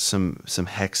 There's some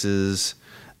hexes.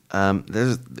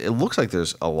 It looks like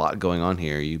there's a lot going on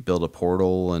here. You build a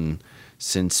portal and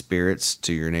send spirits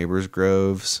to your neighbors'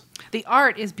 groves. The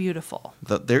art is beautiful.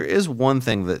 There is one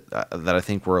thing that I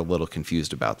think we're a little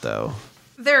confused about, though.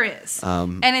 There is.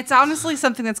 And it's honestly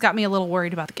something that's got me a little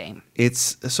worried about the game.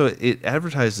 It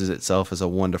advertises itself as a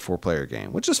 1 to 4 player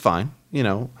game, which is fine,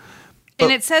 and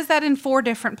it says that in 4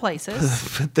 different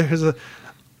places. But there's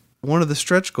one of the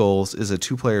stretch goals is a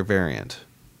 2-player variant.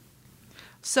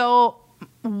 So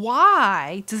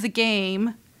why does a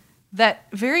game that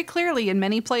very clearly in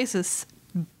many places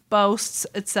boasts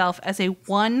itself as a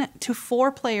 1 to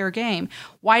 4 player game,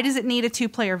 why does it need a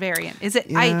 2-player variant? Is it?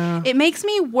 Yeah. It makes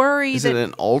me worry. Is it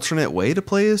an alternate way to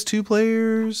play as 2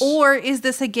 players, or is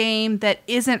this a game that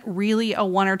isn't really a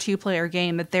 1 or 2 player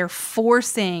game that they're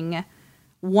forcing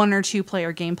 1 or 2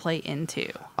 player gameplay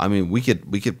into? I mean, we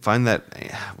could find that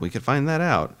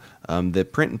out. The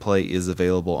print and play is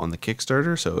available on the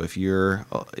Kickstarter, so if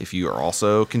you are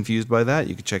also confused by that,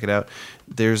 you can check it out.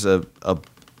 There's a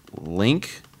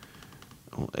link.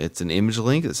 It's an image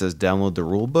link that says download the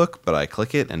rule book, but I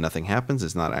click it and nothing happens.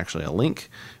 It's not actually a link,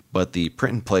 but the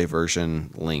print and play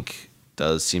version link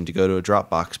does seem to go to a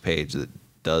Dropbox page that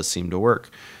does seem to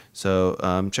work. So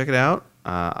check it out.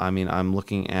 I'm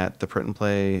looking at the print and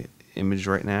play image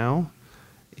right now.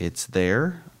 It's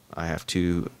there. I have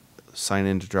to sign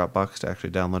into Dropbox to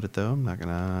actually download it, though. I'm not going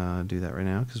to do that right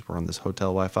now because we're on this hotel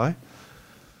Wi-Fi.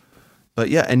 But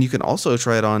yeah, and you can also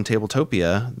try it on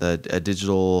Tabletopia, a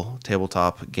digital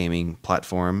tabletop gaming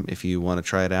platform, if you want to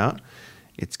try it out.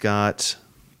 It's got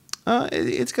a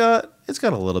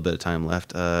little bit of time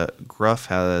left. Gruff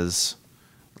has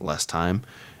less time.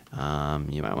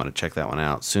 You might want to check that one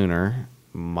out sooner.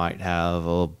 Might have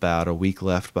about a week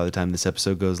left by the time this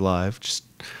episode goes live.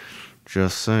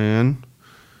 Just saying.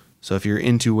 So if you're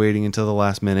into waiting until the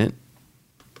last minute,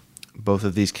 both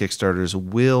of these Kickstarters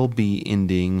will be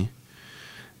ending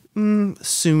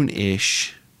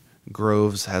soon-ish.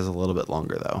 Groves has a little bit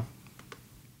longer, though.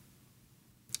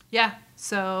 Yeah,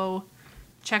 so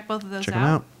check both of those Check them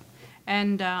out.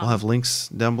 And we'll have links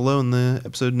down below in the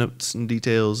episode notes and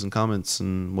details and comments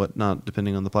and whatnot,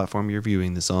 depending on the platform you're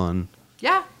viewing this on.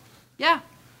 Yeah.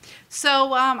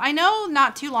 So I know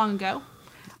not too long ago,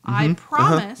 I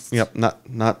promised. Yep, not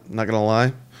gonna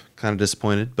lie, kind of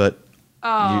disappointed, but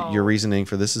your reasoning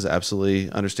for this is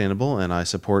absolutely understandable, and I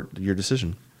support your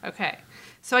decision. Okay,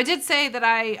 so I did say that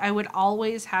I would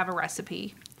always have a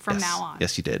recipe from now on.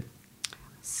 Yes, you did.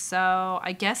 So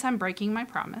I guess I'm breaking my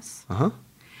promise. Uh-huh.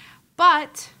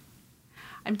 But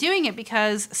I'm doing it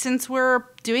because since we're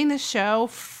doing this show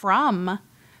from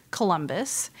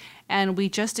Columbus, and we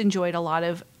just enjoyed a lot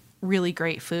of really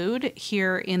great food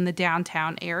here in the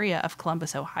downtown area of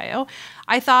Columbus, Ohio,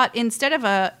 I thought instead of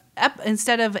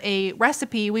a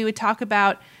recipe, we would talk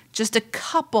about just a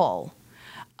couple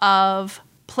of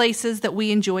places that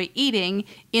we enjoy eating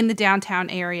in the downtown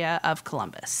area of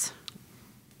Columbus.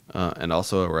 and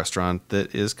also a restaurant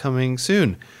that is coming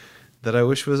soon that I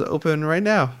wish was open right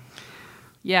now.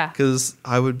 Yeah. Because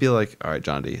I would be like, all right,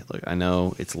 John D, look, I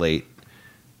know it's late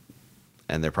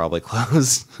and they're probably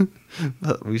closed,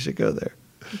 but we should go there.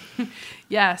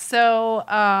 Yeah. So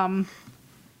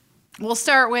we'll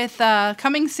start with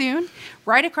coming soon.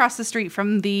 Right across the street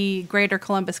from the Greater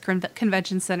Columbus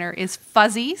Convention Center is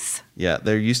Fuzzy's. Yeah,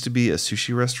 there used to be a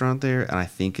sushi restaurant there, and I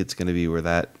think it's going to be where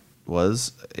that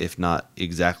was. If not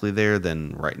exactly there,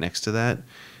 then right next to that.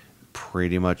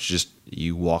 Pretty much just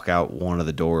you walk out one of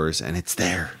the doors and it's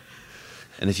there.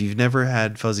 And if you've never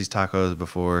had Fuzzy's tacos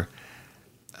before,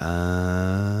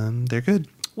 they're good.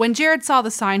 When Jared saw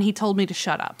the sign, he told me to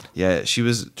shut up. Yeah, she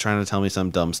was trying to tell me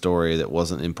some dumb story that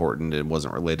wasn't important and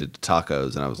wasn't related to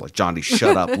tacos, and I was like, "John D,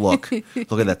 shut up! Look at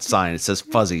that sign. It says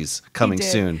Fuzzy's coming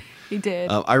soon." He did.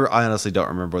 I honestly don't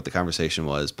remember what the conversation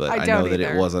was, but I know that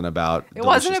it wasn't about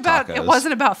tacos. It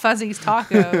wasn't about Fuzzy's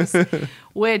tacos,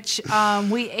 which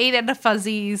we ate at a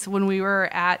Fuzzy's when we were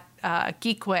at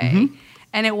Geekway,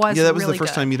 and it was that was really the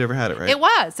first good. time you'd ever had it, right? It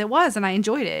was, and I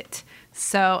enjoyed it.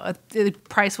 So the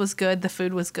price was good, the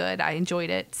food was good, I enjoyed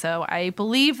it. So I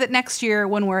believe that next year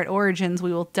when we're at Origins,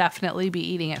 we will definitely be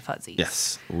eating at Fuzzy's.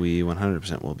 Yes, we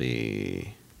 100% will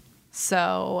be.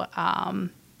 So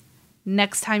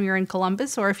next time you're in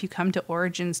Columbus, or if you come to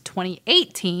Origins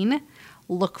 2018,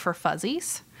 look for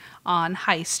Fuzzy's on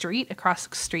High Street, across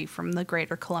the street from the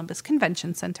Greater Columbus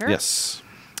Convention Center. Yes.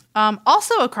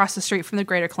 Also across the street from the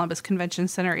Greater Columbus Convention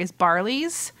Center is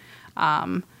Barley's.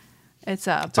 It's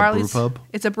a brew pub?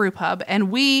 It's a brew pub,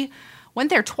 and we went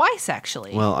there twice,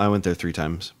 actually. Well, I went there 3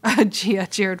 times.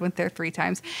 Jared went there 3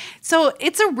 times. So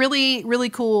it's a really, really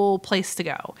cool place to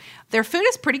go. Their food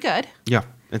is pretty good. Yeah.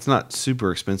 It's not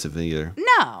super expensive either.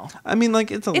 No. I mean, like,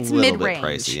 it's little mid-range. bit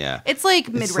pricey, yeah. It's like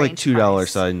mid-range. It's like $2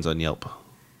 price. signs on Yelp.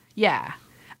 Yeah.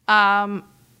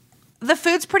 The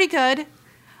food's pretty good.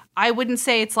 I wouldn't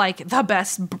say it's like the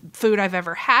best food I've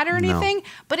ever had or anything,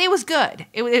 but it was good.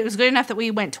 It was good enough that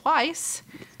we went twice.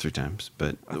 3 times,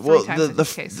 but times in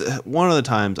this case. One of the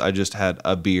times I just had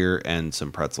a beer and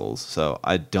some pretzels, so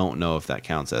I don't know if that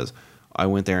counts as I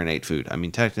went there and ate food. I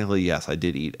mean, technically, yes, I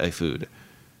did eat a food,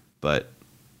 but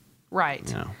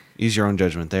right, use your own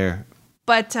judgment there.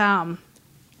 But I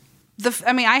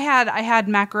had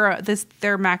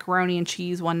their macaroni and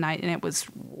cheese one night, and it was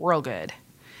real good.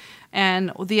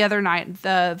 And the other night,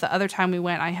 the other time we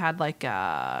went, I had like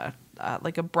a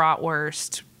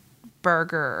bratwurst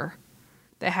burger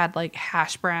that had like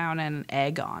hash brown and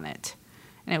egg on it,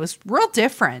 and it was real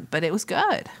different, but it was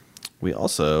good. We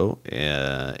also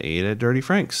ate at Dirty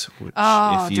Frank's, which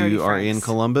if Dirty you are Frank's. in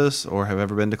Columbus or have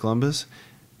ever been to Columbus,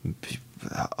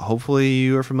 hopefully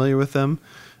you are familiar with them.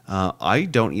 I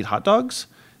don't eat hot dogs,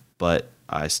 but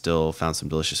I still found some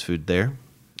delicious food there,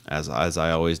 as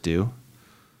I always do.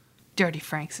 Dirty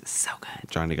Frank's is so good.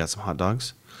 Johnny got some hot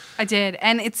dogs. I did,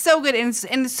 and it's so good, and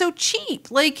it's so cheap.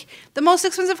 Like the most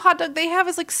expensive hot dog they have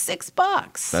is like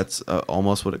 $6. That's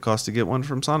almost what it costs to get one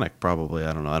from Sonic, probably.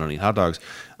 I don't know. I don't eat hot dogs.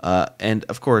 And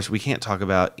of course, we can't talk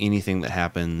about anything that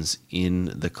happens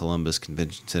in the Columbus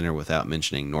Convention Center without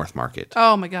mentioning North Market.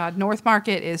 Oh my God, North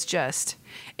Market is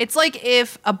just—it's like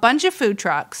if a bunch of food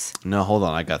trucks. No, hold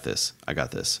on. I got this.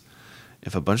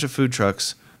 If a bunch of food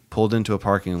trucks pulled into a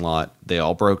parking lot, they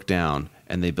all broke down,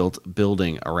 and they built a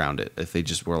building around it. If they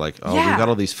just were like, oh, Yeah. we've got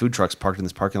all these food trucks parked in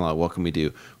this parking lot, what can we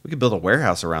do? We could build a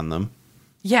warehouse around them.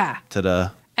 Yeah.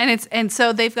 Ta-da. And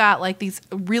so they've got like these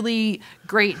really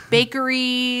great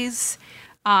bakeries.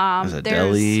 There's a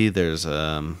deli. There's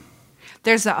a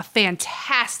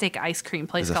fantastic ice cream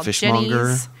place There's a called fishmonger.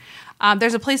 Jenny's.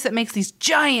 There's a place that makes these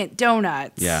giant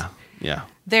donuts. yeah.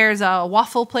 There's a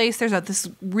waffle place. There's this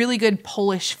really good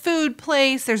Polish food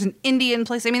place. There's an Indian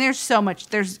place. I mean, there's so much.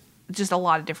 There's just a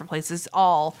lot of different places,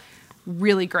 all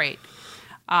really great.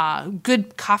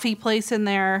 Good coffee place in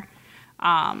there.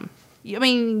 I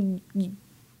mean,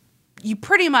 you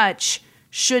pretty much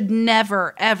should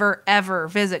never, ever, ever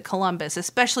visit Columbus,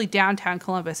 especially downtown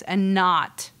Columbus, and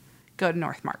not go to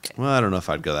North Market. Well, I don't know if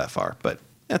I'd go that far, but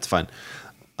that's fine.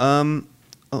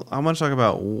 Let's talk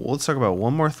about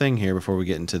one more thing here before we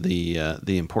get into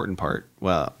the important part.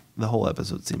 Well, the whole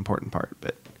episode's the important part,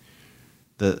 but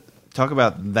talk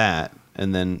about that,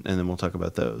 and then we'll talk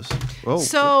about those. Whoa!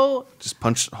 So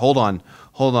Hold on.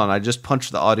 I just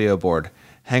punched the audio board.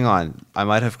 Hang on. I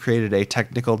might have created a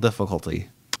technical difficulty.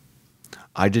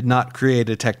 I did not create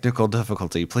a technical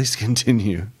difficulty. Please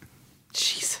continue.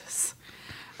 Jesus.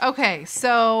 Okay,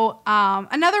 so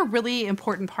another really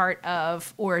important part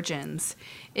of Origins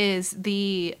is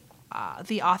the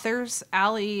author's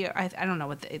alley. I don't know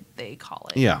what they call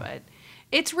it. Yeah. But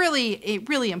It's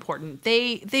really important.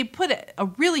 They put a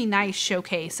really nice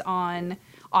showcase on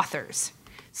authors.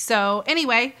 So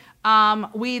anyway,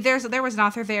 there was an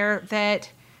author there that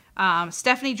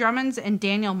Stephanie Drummonds and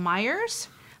Daniel Myers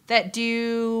that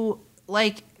do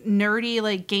like nerdy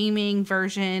like gaming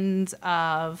versions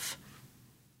of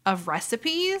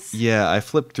recipes. Yeah, I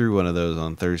flipped through one of those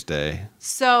on Thursday.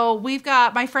 So we've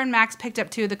got, my friend Max picked up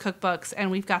 2 of the cookbooks,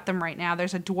 and we've got them right now.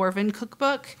 There's a Dwarven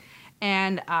cookbook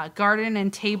and Garden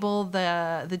and Table,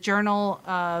 the journal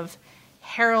of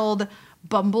Harold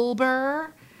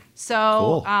Bumblebur.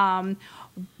 So Cool.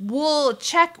 We'll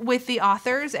check with the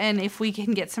authors, and if we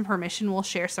can get some permission, we'll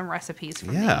share some recipes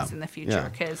from these in the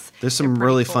future. Because there's some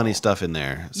really funny stuff in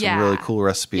there. Some really cool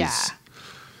recipes. Yeah.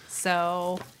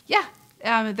 So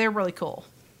they're really cool.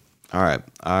 All right.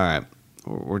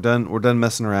 We're done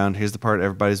messing around. Here's the part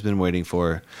everybody's been waiting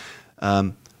for.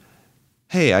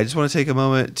 Hey, I just want to take a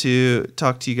moment to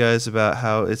talk to you guys about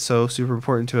how it's so super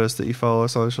important to us that you follow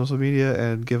us on social media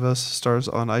and give us stars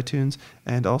on iTunes.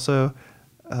 And also,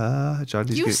 John,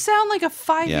 you sound like a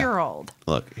 5-year-old.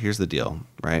 Yeah. Look, here's the deal,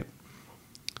 right?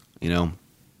 You know,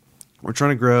 we're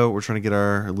trying to grow. We're trying to get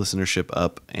our listenership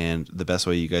up. And the best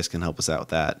way you guys can help us out with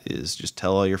that is just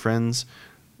tell all your friends.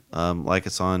 Like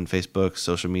us on Facebook,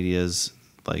 social medias,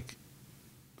 like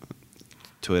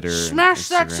Twitter. Smash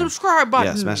that subscribe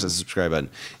button. Yeah, smash that subscribe button.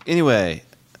 Anyway,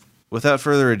 without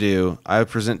further ado, I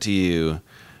present to you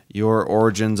your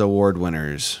Origins Award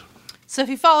winners. So if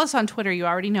you follow us on Twitter, you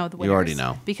already know the winners. You already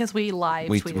know. Because we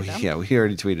tweeted them. Yeah, we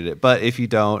already tweeted it. But if you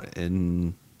don't,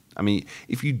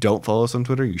 if you don't follow us on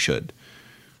Twitter, you should.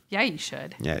 Yeah, you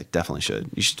should. Yeah, definitely should.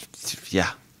 You should.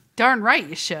 Yeah. Darn right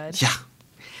you should. Yeah.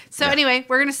 So anyway,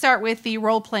 we're going to start with the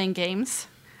role-playing games.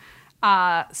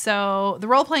 So the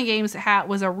role-playing games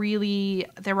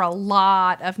there were a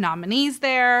lot of nominees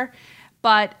there,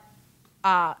 but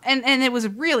and it was a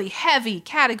really heavy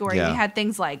category. Yeah. We had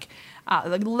things like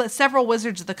several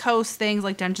Wizards of the Coast things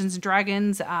like Dungeons and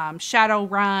Dragons,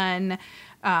 Shadowrun,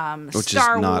 Which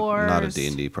Star is Wars. not a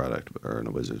D&D product or a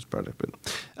Wizards product,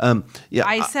 but yeah.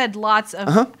 I said lots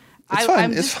of. It's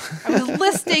fine. It's fine. I was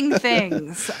listing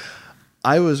things.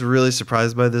 I was really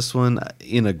surprised by this one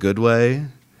in a good way.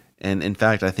 And in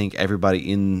fact, I think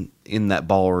everybody in that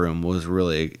ballroom was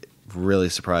really, really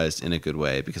surprised in a good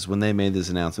way. Because when they made this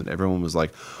announcement, everyone was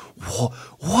like,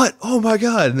 what? Oh my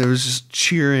God. And there was just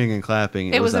cheering and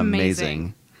clapping. It was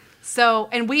amazing. So,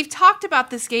 and we've talked about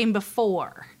this game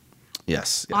before.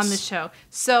 Yes. On the show.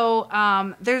 So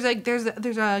there's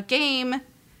a game,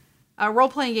 a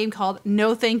role-playing game called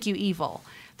No Thank You Evil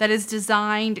that is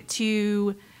designed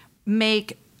to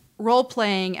make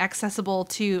role-playing accessible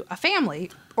to a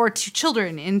family or to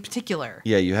children in particular.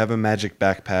 Yeah, you have a magic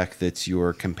backpack that's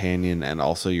your companion and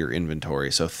also your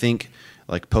inventory. So think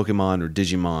like Pokemon or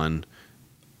Digimon,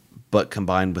 but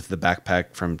combined with the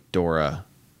backpack from Dora.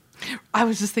 I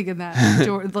was just thinking that,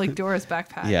 like Dora's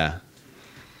backpack. Yeah.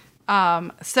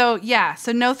 So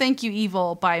No Thank You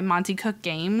Evil by Monty Cook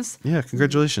Games. Yeah,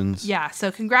 congratulations. Yeah, so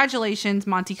congratulations,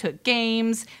 Monty Cook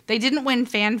Games. They didn't win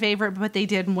fan favorite, but they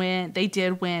did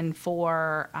win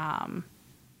for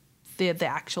the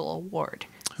actual award.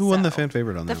 Who won the fan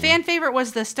favorite on that? The fan favorite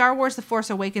was the Star Wars: The Force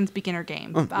Awakens beginner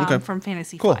game from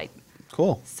Fantasy Flight.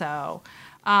 Cool. So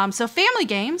family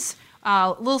games.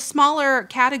 A little smaller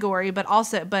category, but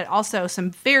also some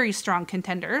very strong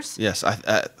contenders. Yes,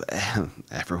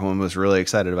 everyone was really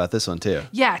excited about this one too.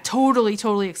 Yeah, totally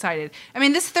excited. I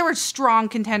mean, there were strong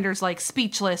contenders like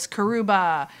Speechless,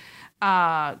 Karuba,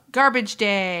 Garbage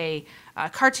Day,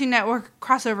 Cartoon Network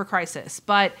Crossover Crisis,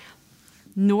 but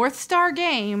North Star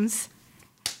Games.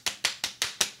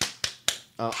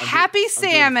 Happy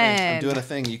Salmon. I'm doing a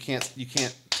thing. You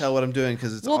can't tell what I'm doing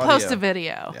because it's We'll audio. post a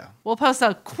video. Yeah. We'll post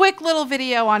a quick little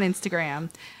video on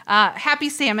Instagram. Happy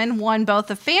Salmon won both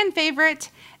the fan favorite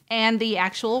and the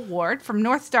actual award from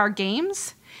North Star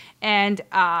Games. And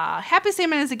Happy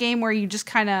Salmon is a game where you just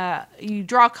you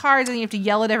draw cards and you have to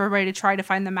yell at everybody to try to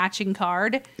find the matching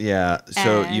card. Yeah.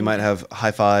 So you might have high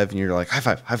five and you're like high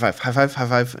five, high five, high five, high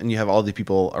five, and you have all the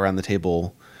people around the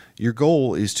table. Your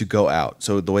goal is to go out.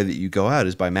 So the way that you go out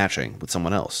is by matching with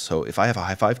someone else. So if I have a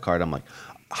high five card, I'm like,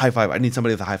 high five. I need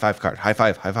somebody with a high five card. High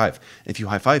five, high five. If you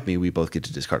high five me, we both get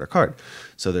to discard our card.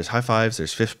 So there's high fives,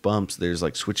 there's fist bumps, there's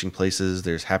like switching places,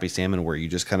 there's Happy Salmon where you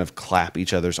just kind of clap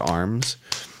each other's arms.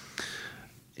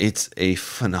 It's a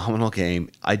phenomenal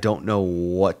game. I don't know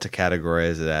what to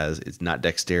categorize it as. It's not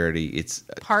dexterity. It's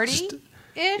Party-ish?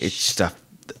 It's stuff.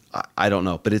 I don't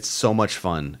know, but it's so much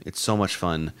fun. It's so much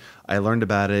fun. I learned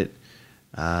about it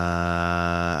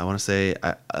I want to say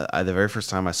the very first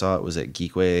time I saw it was at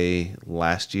Geekway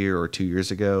last year or 2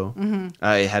 years ago. Mm-hmm.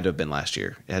 It had to have been last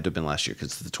year. It had to have been last year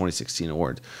because it's the 2016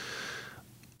 award.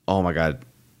 Oh my God,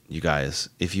 you guys!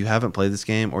 If you haven't played this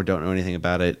game or don't know anything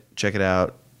about it, check it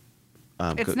out.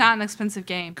 It's not an expensive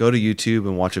game. Go to YouTube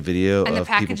and watch a video and of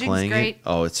people playing great. it.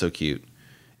 Oh, it's so cute.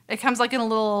 It comes like in a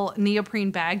little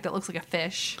neoprene bag that looks like a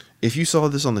fish. If you saw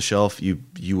this on the shelf, you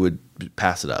would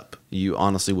pass it up. You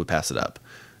honestly would pass it up.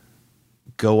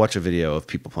 Go watch a video of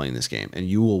people playing this game, and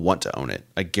you will want to own it.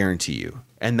 I guarantee you.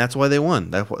 And that's why they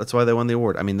won. That's why they won the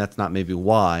award. I mean, that's not maybe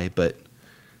why, but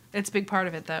it's a big part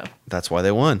of it, though. That's why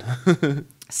they won.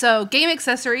 So, game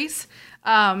accessories.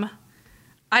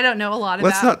 I don't know a lot about.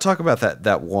 Let's not talk about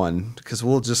that one because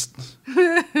we'll just.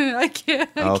 I can't.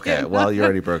 Okay, well, you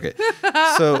already broke it.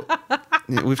 So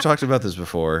we've talked about this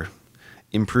before.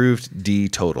 Improved D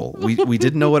total. We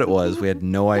didn't know what it was. We had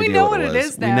no idea what it was.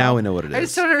 Is now. We know what it is. I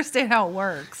just don't understand how it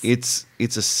works. It's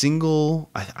a single.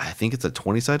 I think it's a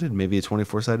 20-sided, maybe a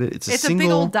 24-sided. It's a big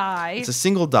old die. It's a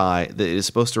single die that is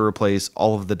supposed to replace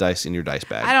all of the dice in your dice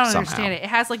bag. I don't understand it. It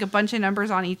has like a bunch of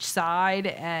numbers on each side,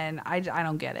 and I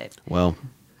don't get it. Well.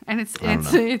 And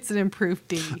it's an improved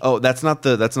D. Oh, that's not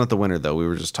the winner though. We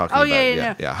were just talking about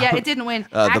yeah. Yeah, it didn't win.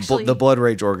 Actually, the Blood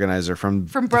Rage organizer from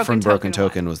Broken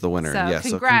Token was the winner. So,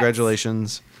 so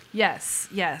congratulations. Yes.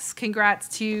 Congrats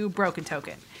to Broken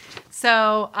Token.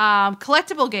 So,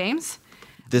 collectible games.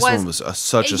 This one was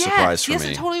such a surprise for me. Yes,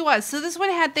 it totally was. So this one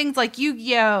had things like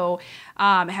Yu-Gi-Oh,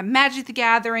 had Magic the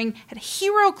Gathering, had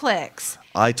HeroClix.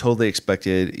 I totally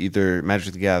expected either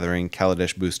Magic the Gathering,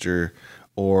 Kaladesh Booster,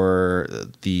 or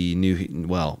the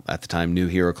at the time, new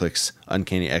HeroClix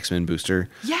Uncanny X-Men booster.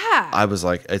 Yeah. I was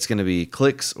like, it's going to be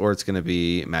Clicks or it's going to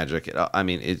be Magic. I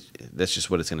mean, that's just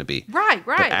what it's going to be. Right.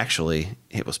 But actually,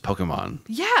 it was Pokemon.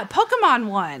 Yeah, Pokemon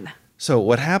won. So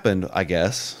what happened, I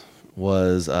guess,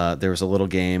 was there was a little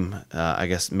game. I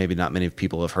guess maybe not many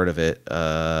people have heard of it.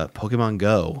 Pokemon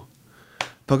Go.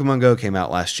 Pokemon Go came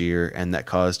out last year, and that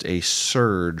caused a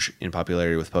surge in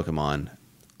popularity with Pokemon.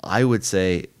 I would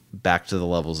say back to the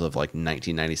levels of like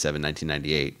 1997,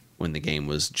 1998, when the game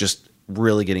was just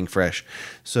really getting fresh.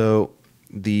 So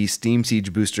the Steam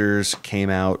Siege boosters came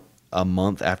out a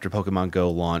month after Pokemon Go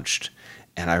launched,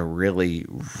 and I really,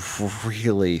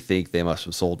 really think they must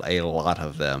have sold a lot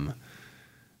of them.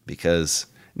 Because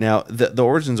now the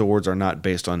Origins Awards are not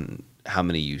based on how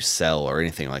many you sell or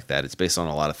anything like that. It's based on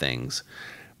a lot of things.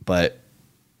 But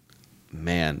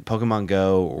man, Pokemon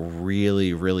Go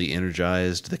really, really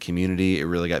energized the community. It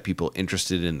really got people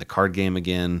interested in the card game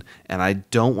again. And I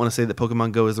don't want to say that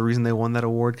Pokemon Go is the reason they won that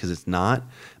award, because it's not.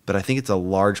 But I think it's a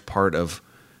large part of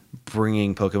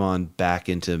bringing Pokemon back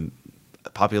into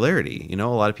popularity. You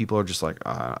know, a lot of people are just like,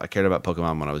 I cared about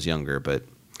Pokemon when I was younger, but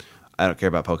I don't care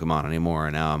about Pokemon anymore.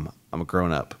 And now I'm a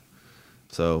grown up.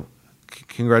 So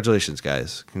congratulations,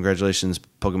 guys. Congratulations,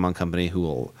 Pokemon Company, who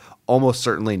will almost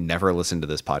certainly never listen to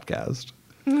this podcast.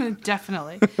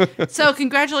 Definitely. So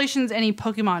congratulations, any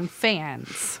Pokemon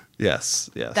fans. Yes.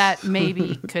 That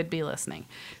maybe could be listening.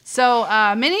 So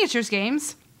miniatures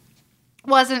games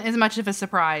wasn't as much of a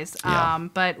surprise,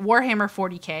 but Warhammer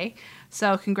 40K.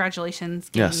 So congratulations,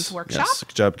 Games Workshop. Yes,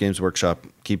 good job, Games Workshop.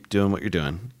 Keep doing what you're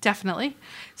doing. Definitely.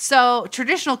 So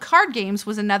traditional card games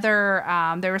was another,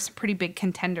 there were some pretty big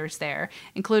contenders there,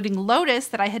 including Lotus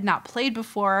that I had not played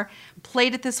before.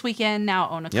 Played it this weekend, now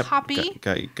own a copy.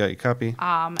 Got your copy.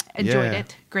 Enjoyed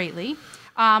it greatly.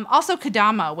 Also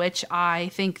Kodama, which I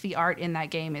think the art in that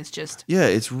game is just... Yeah,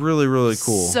 it's really, really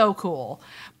cool. So cool.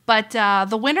 But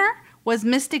the winner was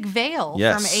Mystic Vale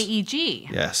from AEG.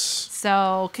 Yes.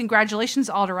 So congratulations,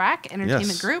 Alderac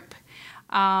Entertainment Group.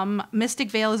 Mystic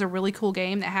Vale is a really cool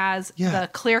game that has the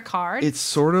clear cards. It's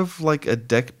sort of like a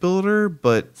deck builder,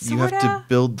 but you have to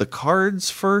build the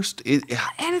cards first. And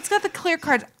it's got the clear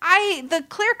cards. The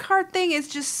clear card thing is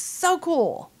just so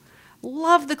cool.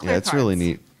 Love the clear cards. Yeah, it's really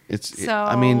neat.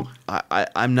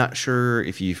 I'm not sure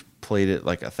if you've played it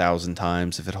like 1,000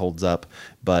 times, if it holds up,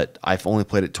 but I've only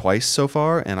played it twice so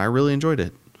far, and I really enjoyed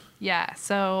it. Yeah,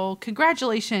 so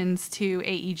congratulations to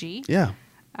AEG. Yeah.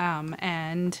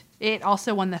 And it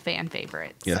also won the fan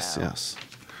favorite. Yes.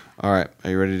 All right, are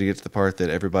you ready to get to the part that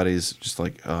everybody's just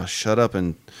like, shut up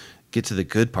and get to the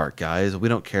good part, guys? We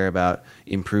don't care about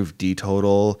improved D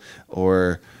total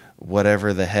or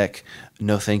whatever the heck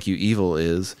No Thank You Evil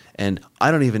is, and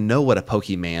I don't even know what a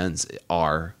Pokemans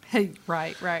are.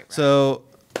 Right. So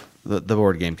the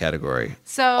board game category.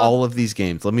 So all of these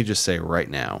games, let me just say right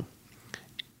now,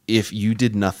 if you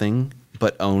did nothing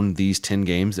but own these 10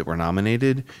 games that were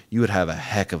nominated, you would have a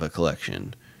heck of a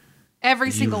collection.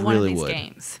 Every single one of really these would.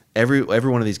 games. Every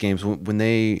one of these games, when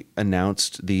they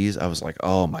announced these, I was like,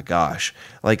 oh my gosh.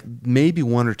 Like maybe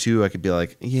one or two I could be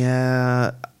like,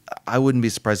 yeah, I wouldn't be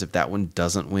surprised if that one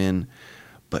doesn't win.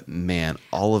 But man,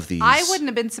 all of these. I wouldn't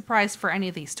have been surprised for any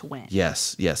of these to win.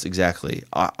 Yes, exactly.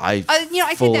 I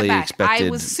I fully take that back. expected. I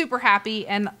was super happy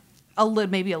and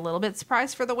maybe a little bit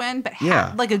surprised for the win, but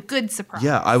Yeah. like a good surprise.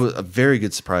 Yeah, I was a very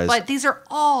good surprise. But these are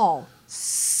all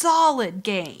solid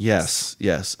games. Yes.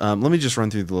 Let me just run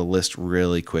through the list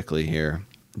really quickly here.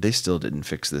 They still didn't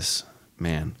fix this,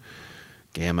 man.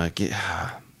 Gamma,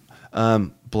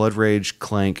 Blood Rage,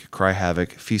 Clank, Cry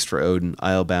Havoc, Feast for Odin,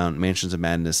 Islebound, Mansions of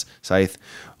Madness, Scythe,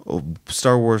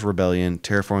 Star Wars Rebellion,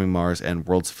 Terraforming Mars, and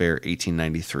World's Fair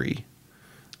 1893.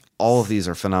 All of these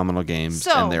are phenomenal games,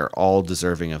 So- and they're all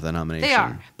deserving of the nomination. They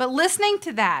are. But listening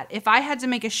to that, if I had to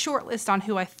make a short list on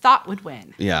who I thought would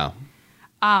win, Yeah.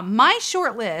 my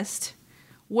short list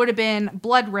would have been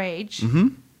Blood Rage, Mm-hmm.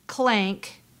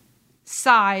 Clank,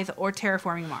 Scythe, or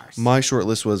Terraforming Mars. My short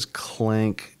list was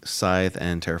Clank, Scythe,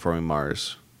 and Terraforming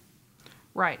Mars.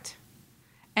 Right.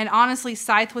 And honestly,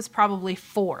 Scythe was probably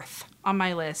fourth on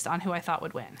my list on who I thought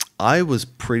would win. I was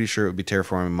pretty sure it would be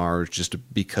Terraforming Mars just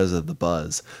because of the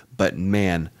buzz. But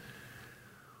man,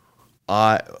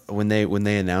 when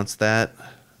they announced that,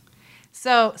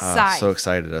 So Scythe. so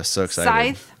excited. I was so excited.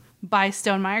 Scythe by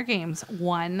Stonemaier Games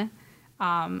won.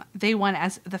 They won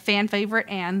as the fan favorite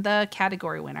and the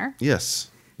category winner. Yes.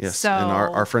 So- and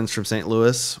our friends from St.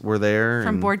 Louis were there.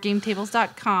 From and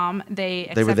BoardGameTables.com,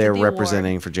 they they were there accepted the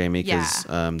representing award. for Jamie because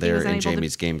Yeah. He they're was in unable to-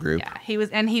 Jamie's game group. Yeah,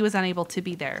 he was unable to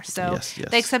be there, so Yes.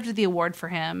 they accepted the award for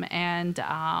him. And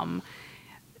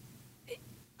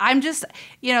I'm just,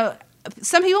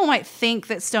 some people might think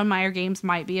that Stonemaier Games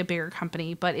might be a bigger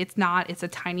company, but it's not. It's a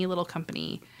tiny little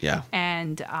company. Yeah.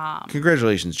 And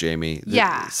Congratulations, Jamie.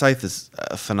 Yeah. Scythe is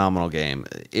a phenomenal game.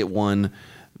 It won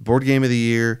Board Game of the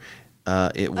Year.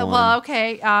 It won. well,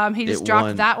 okay, he just it dropped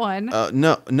won- that one.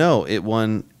 No, it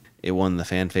won. It won the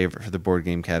fan favorite for the board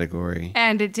game category.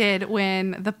 And it did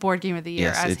win the Board Game of the Year,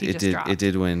 Yes, as it he just did. dropped. It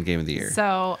did win Game of the Year.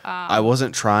 So I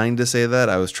wasn't trying to say that.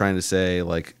 I was trying to say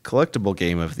like collectible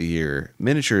game of the year,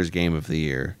 miniatures game of the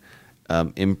year,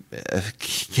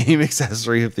 game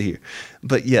accessory of the year.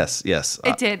 But yes,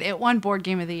 it did. It won Board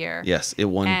Game of the Year. yes, it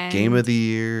won And game of the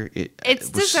year. It's it was-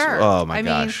 deserved. Oh my I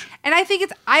gosh! mean, and I think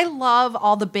I love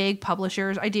all the big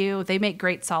publishers. I do. They make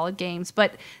great solid games,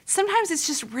 but sometimes it's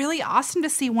just really awesome to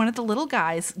see one of the little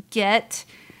guys get,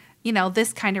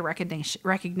 this kind of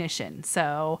recognition.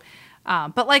 So,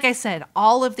 but like I said,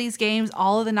 all of these games,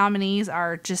 all of the nominees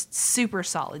are just super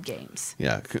solid games.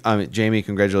 Yeah, I mean, Jamie,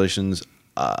 congratulations.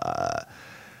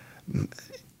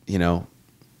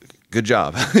 Good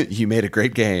job. You made a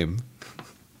great game.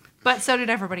 But so did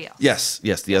everybody else.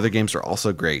 Yes. The other games are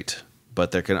also great,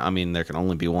 but there can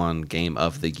only be one game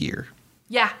of the year.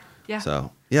 Yeah.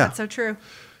 So yeah, That's so true.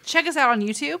 Check us out on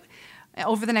YouTube.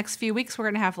 Over the next few weeks, we're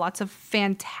going to have lots of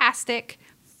fantastic,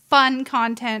 fun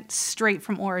content straight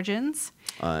from Origins.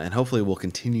 and hopefully we'll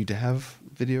continue to have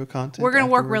video content. We're going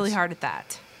to work afterwards. really hard at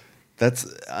that. That's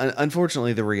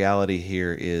unfortunately the reality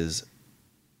here is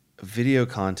video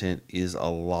content is a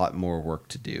lot more work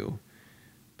to do,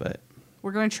 but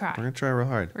We're going to try. we're gonna try real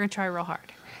hard. We're going to try real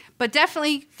hard. But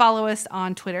definitely follow us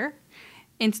on Twitter,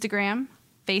 Instagram,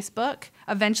 Facebook.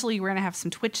 Eventually, we're going to have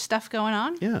some Twitch stuff going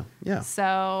on. Yeah.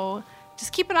 So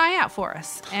just keep an eye out for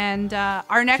us. And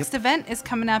our next event is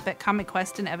coming up at Comic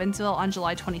Quest in Evansville on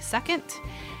July 22nd.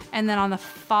 And then on the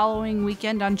following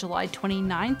weekend on July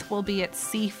 29th, we'll be at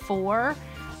C4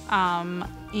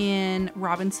 in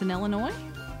Robinson, Illinois.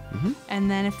 Mm-hmm. And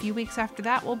then a few weeks after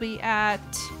that, we'll be at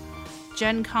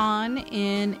Gen Con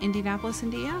in Indianapolis,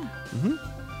 Indiana. Mm-hmm.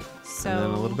 So And then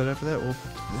a little bit after that, we'll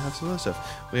have some other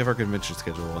stuff. We have our convention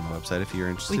schedule on the website if you're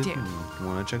interested. We do. And you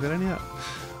want to check that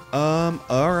out.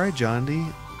 All right, John D.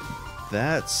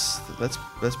 That's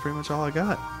pretty much all I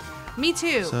got. Me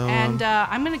too. So, and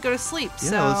I'm going to go to sleep. Yeah,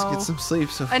 so let's get some sleep.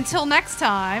 So, until next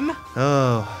time.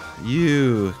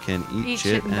 you can eat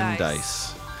Shit shit and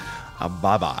dice.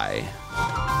 Bye-bye.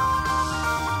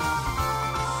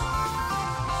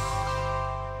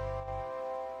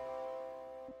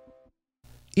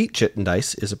 Eat Chit and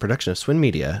Dice is a production of Swin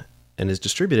Media and is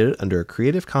distributed under a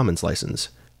Creative Commons license.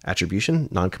 Attribution,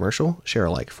 non-commercial, share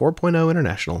alike 4.0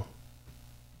 international.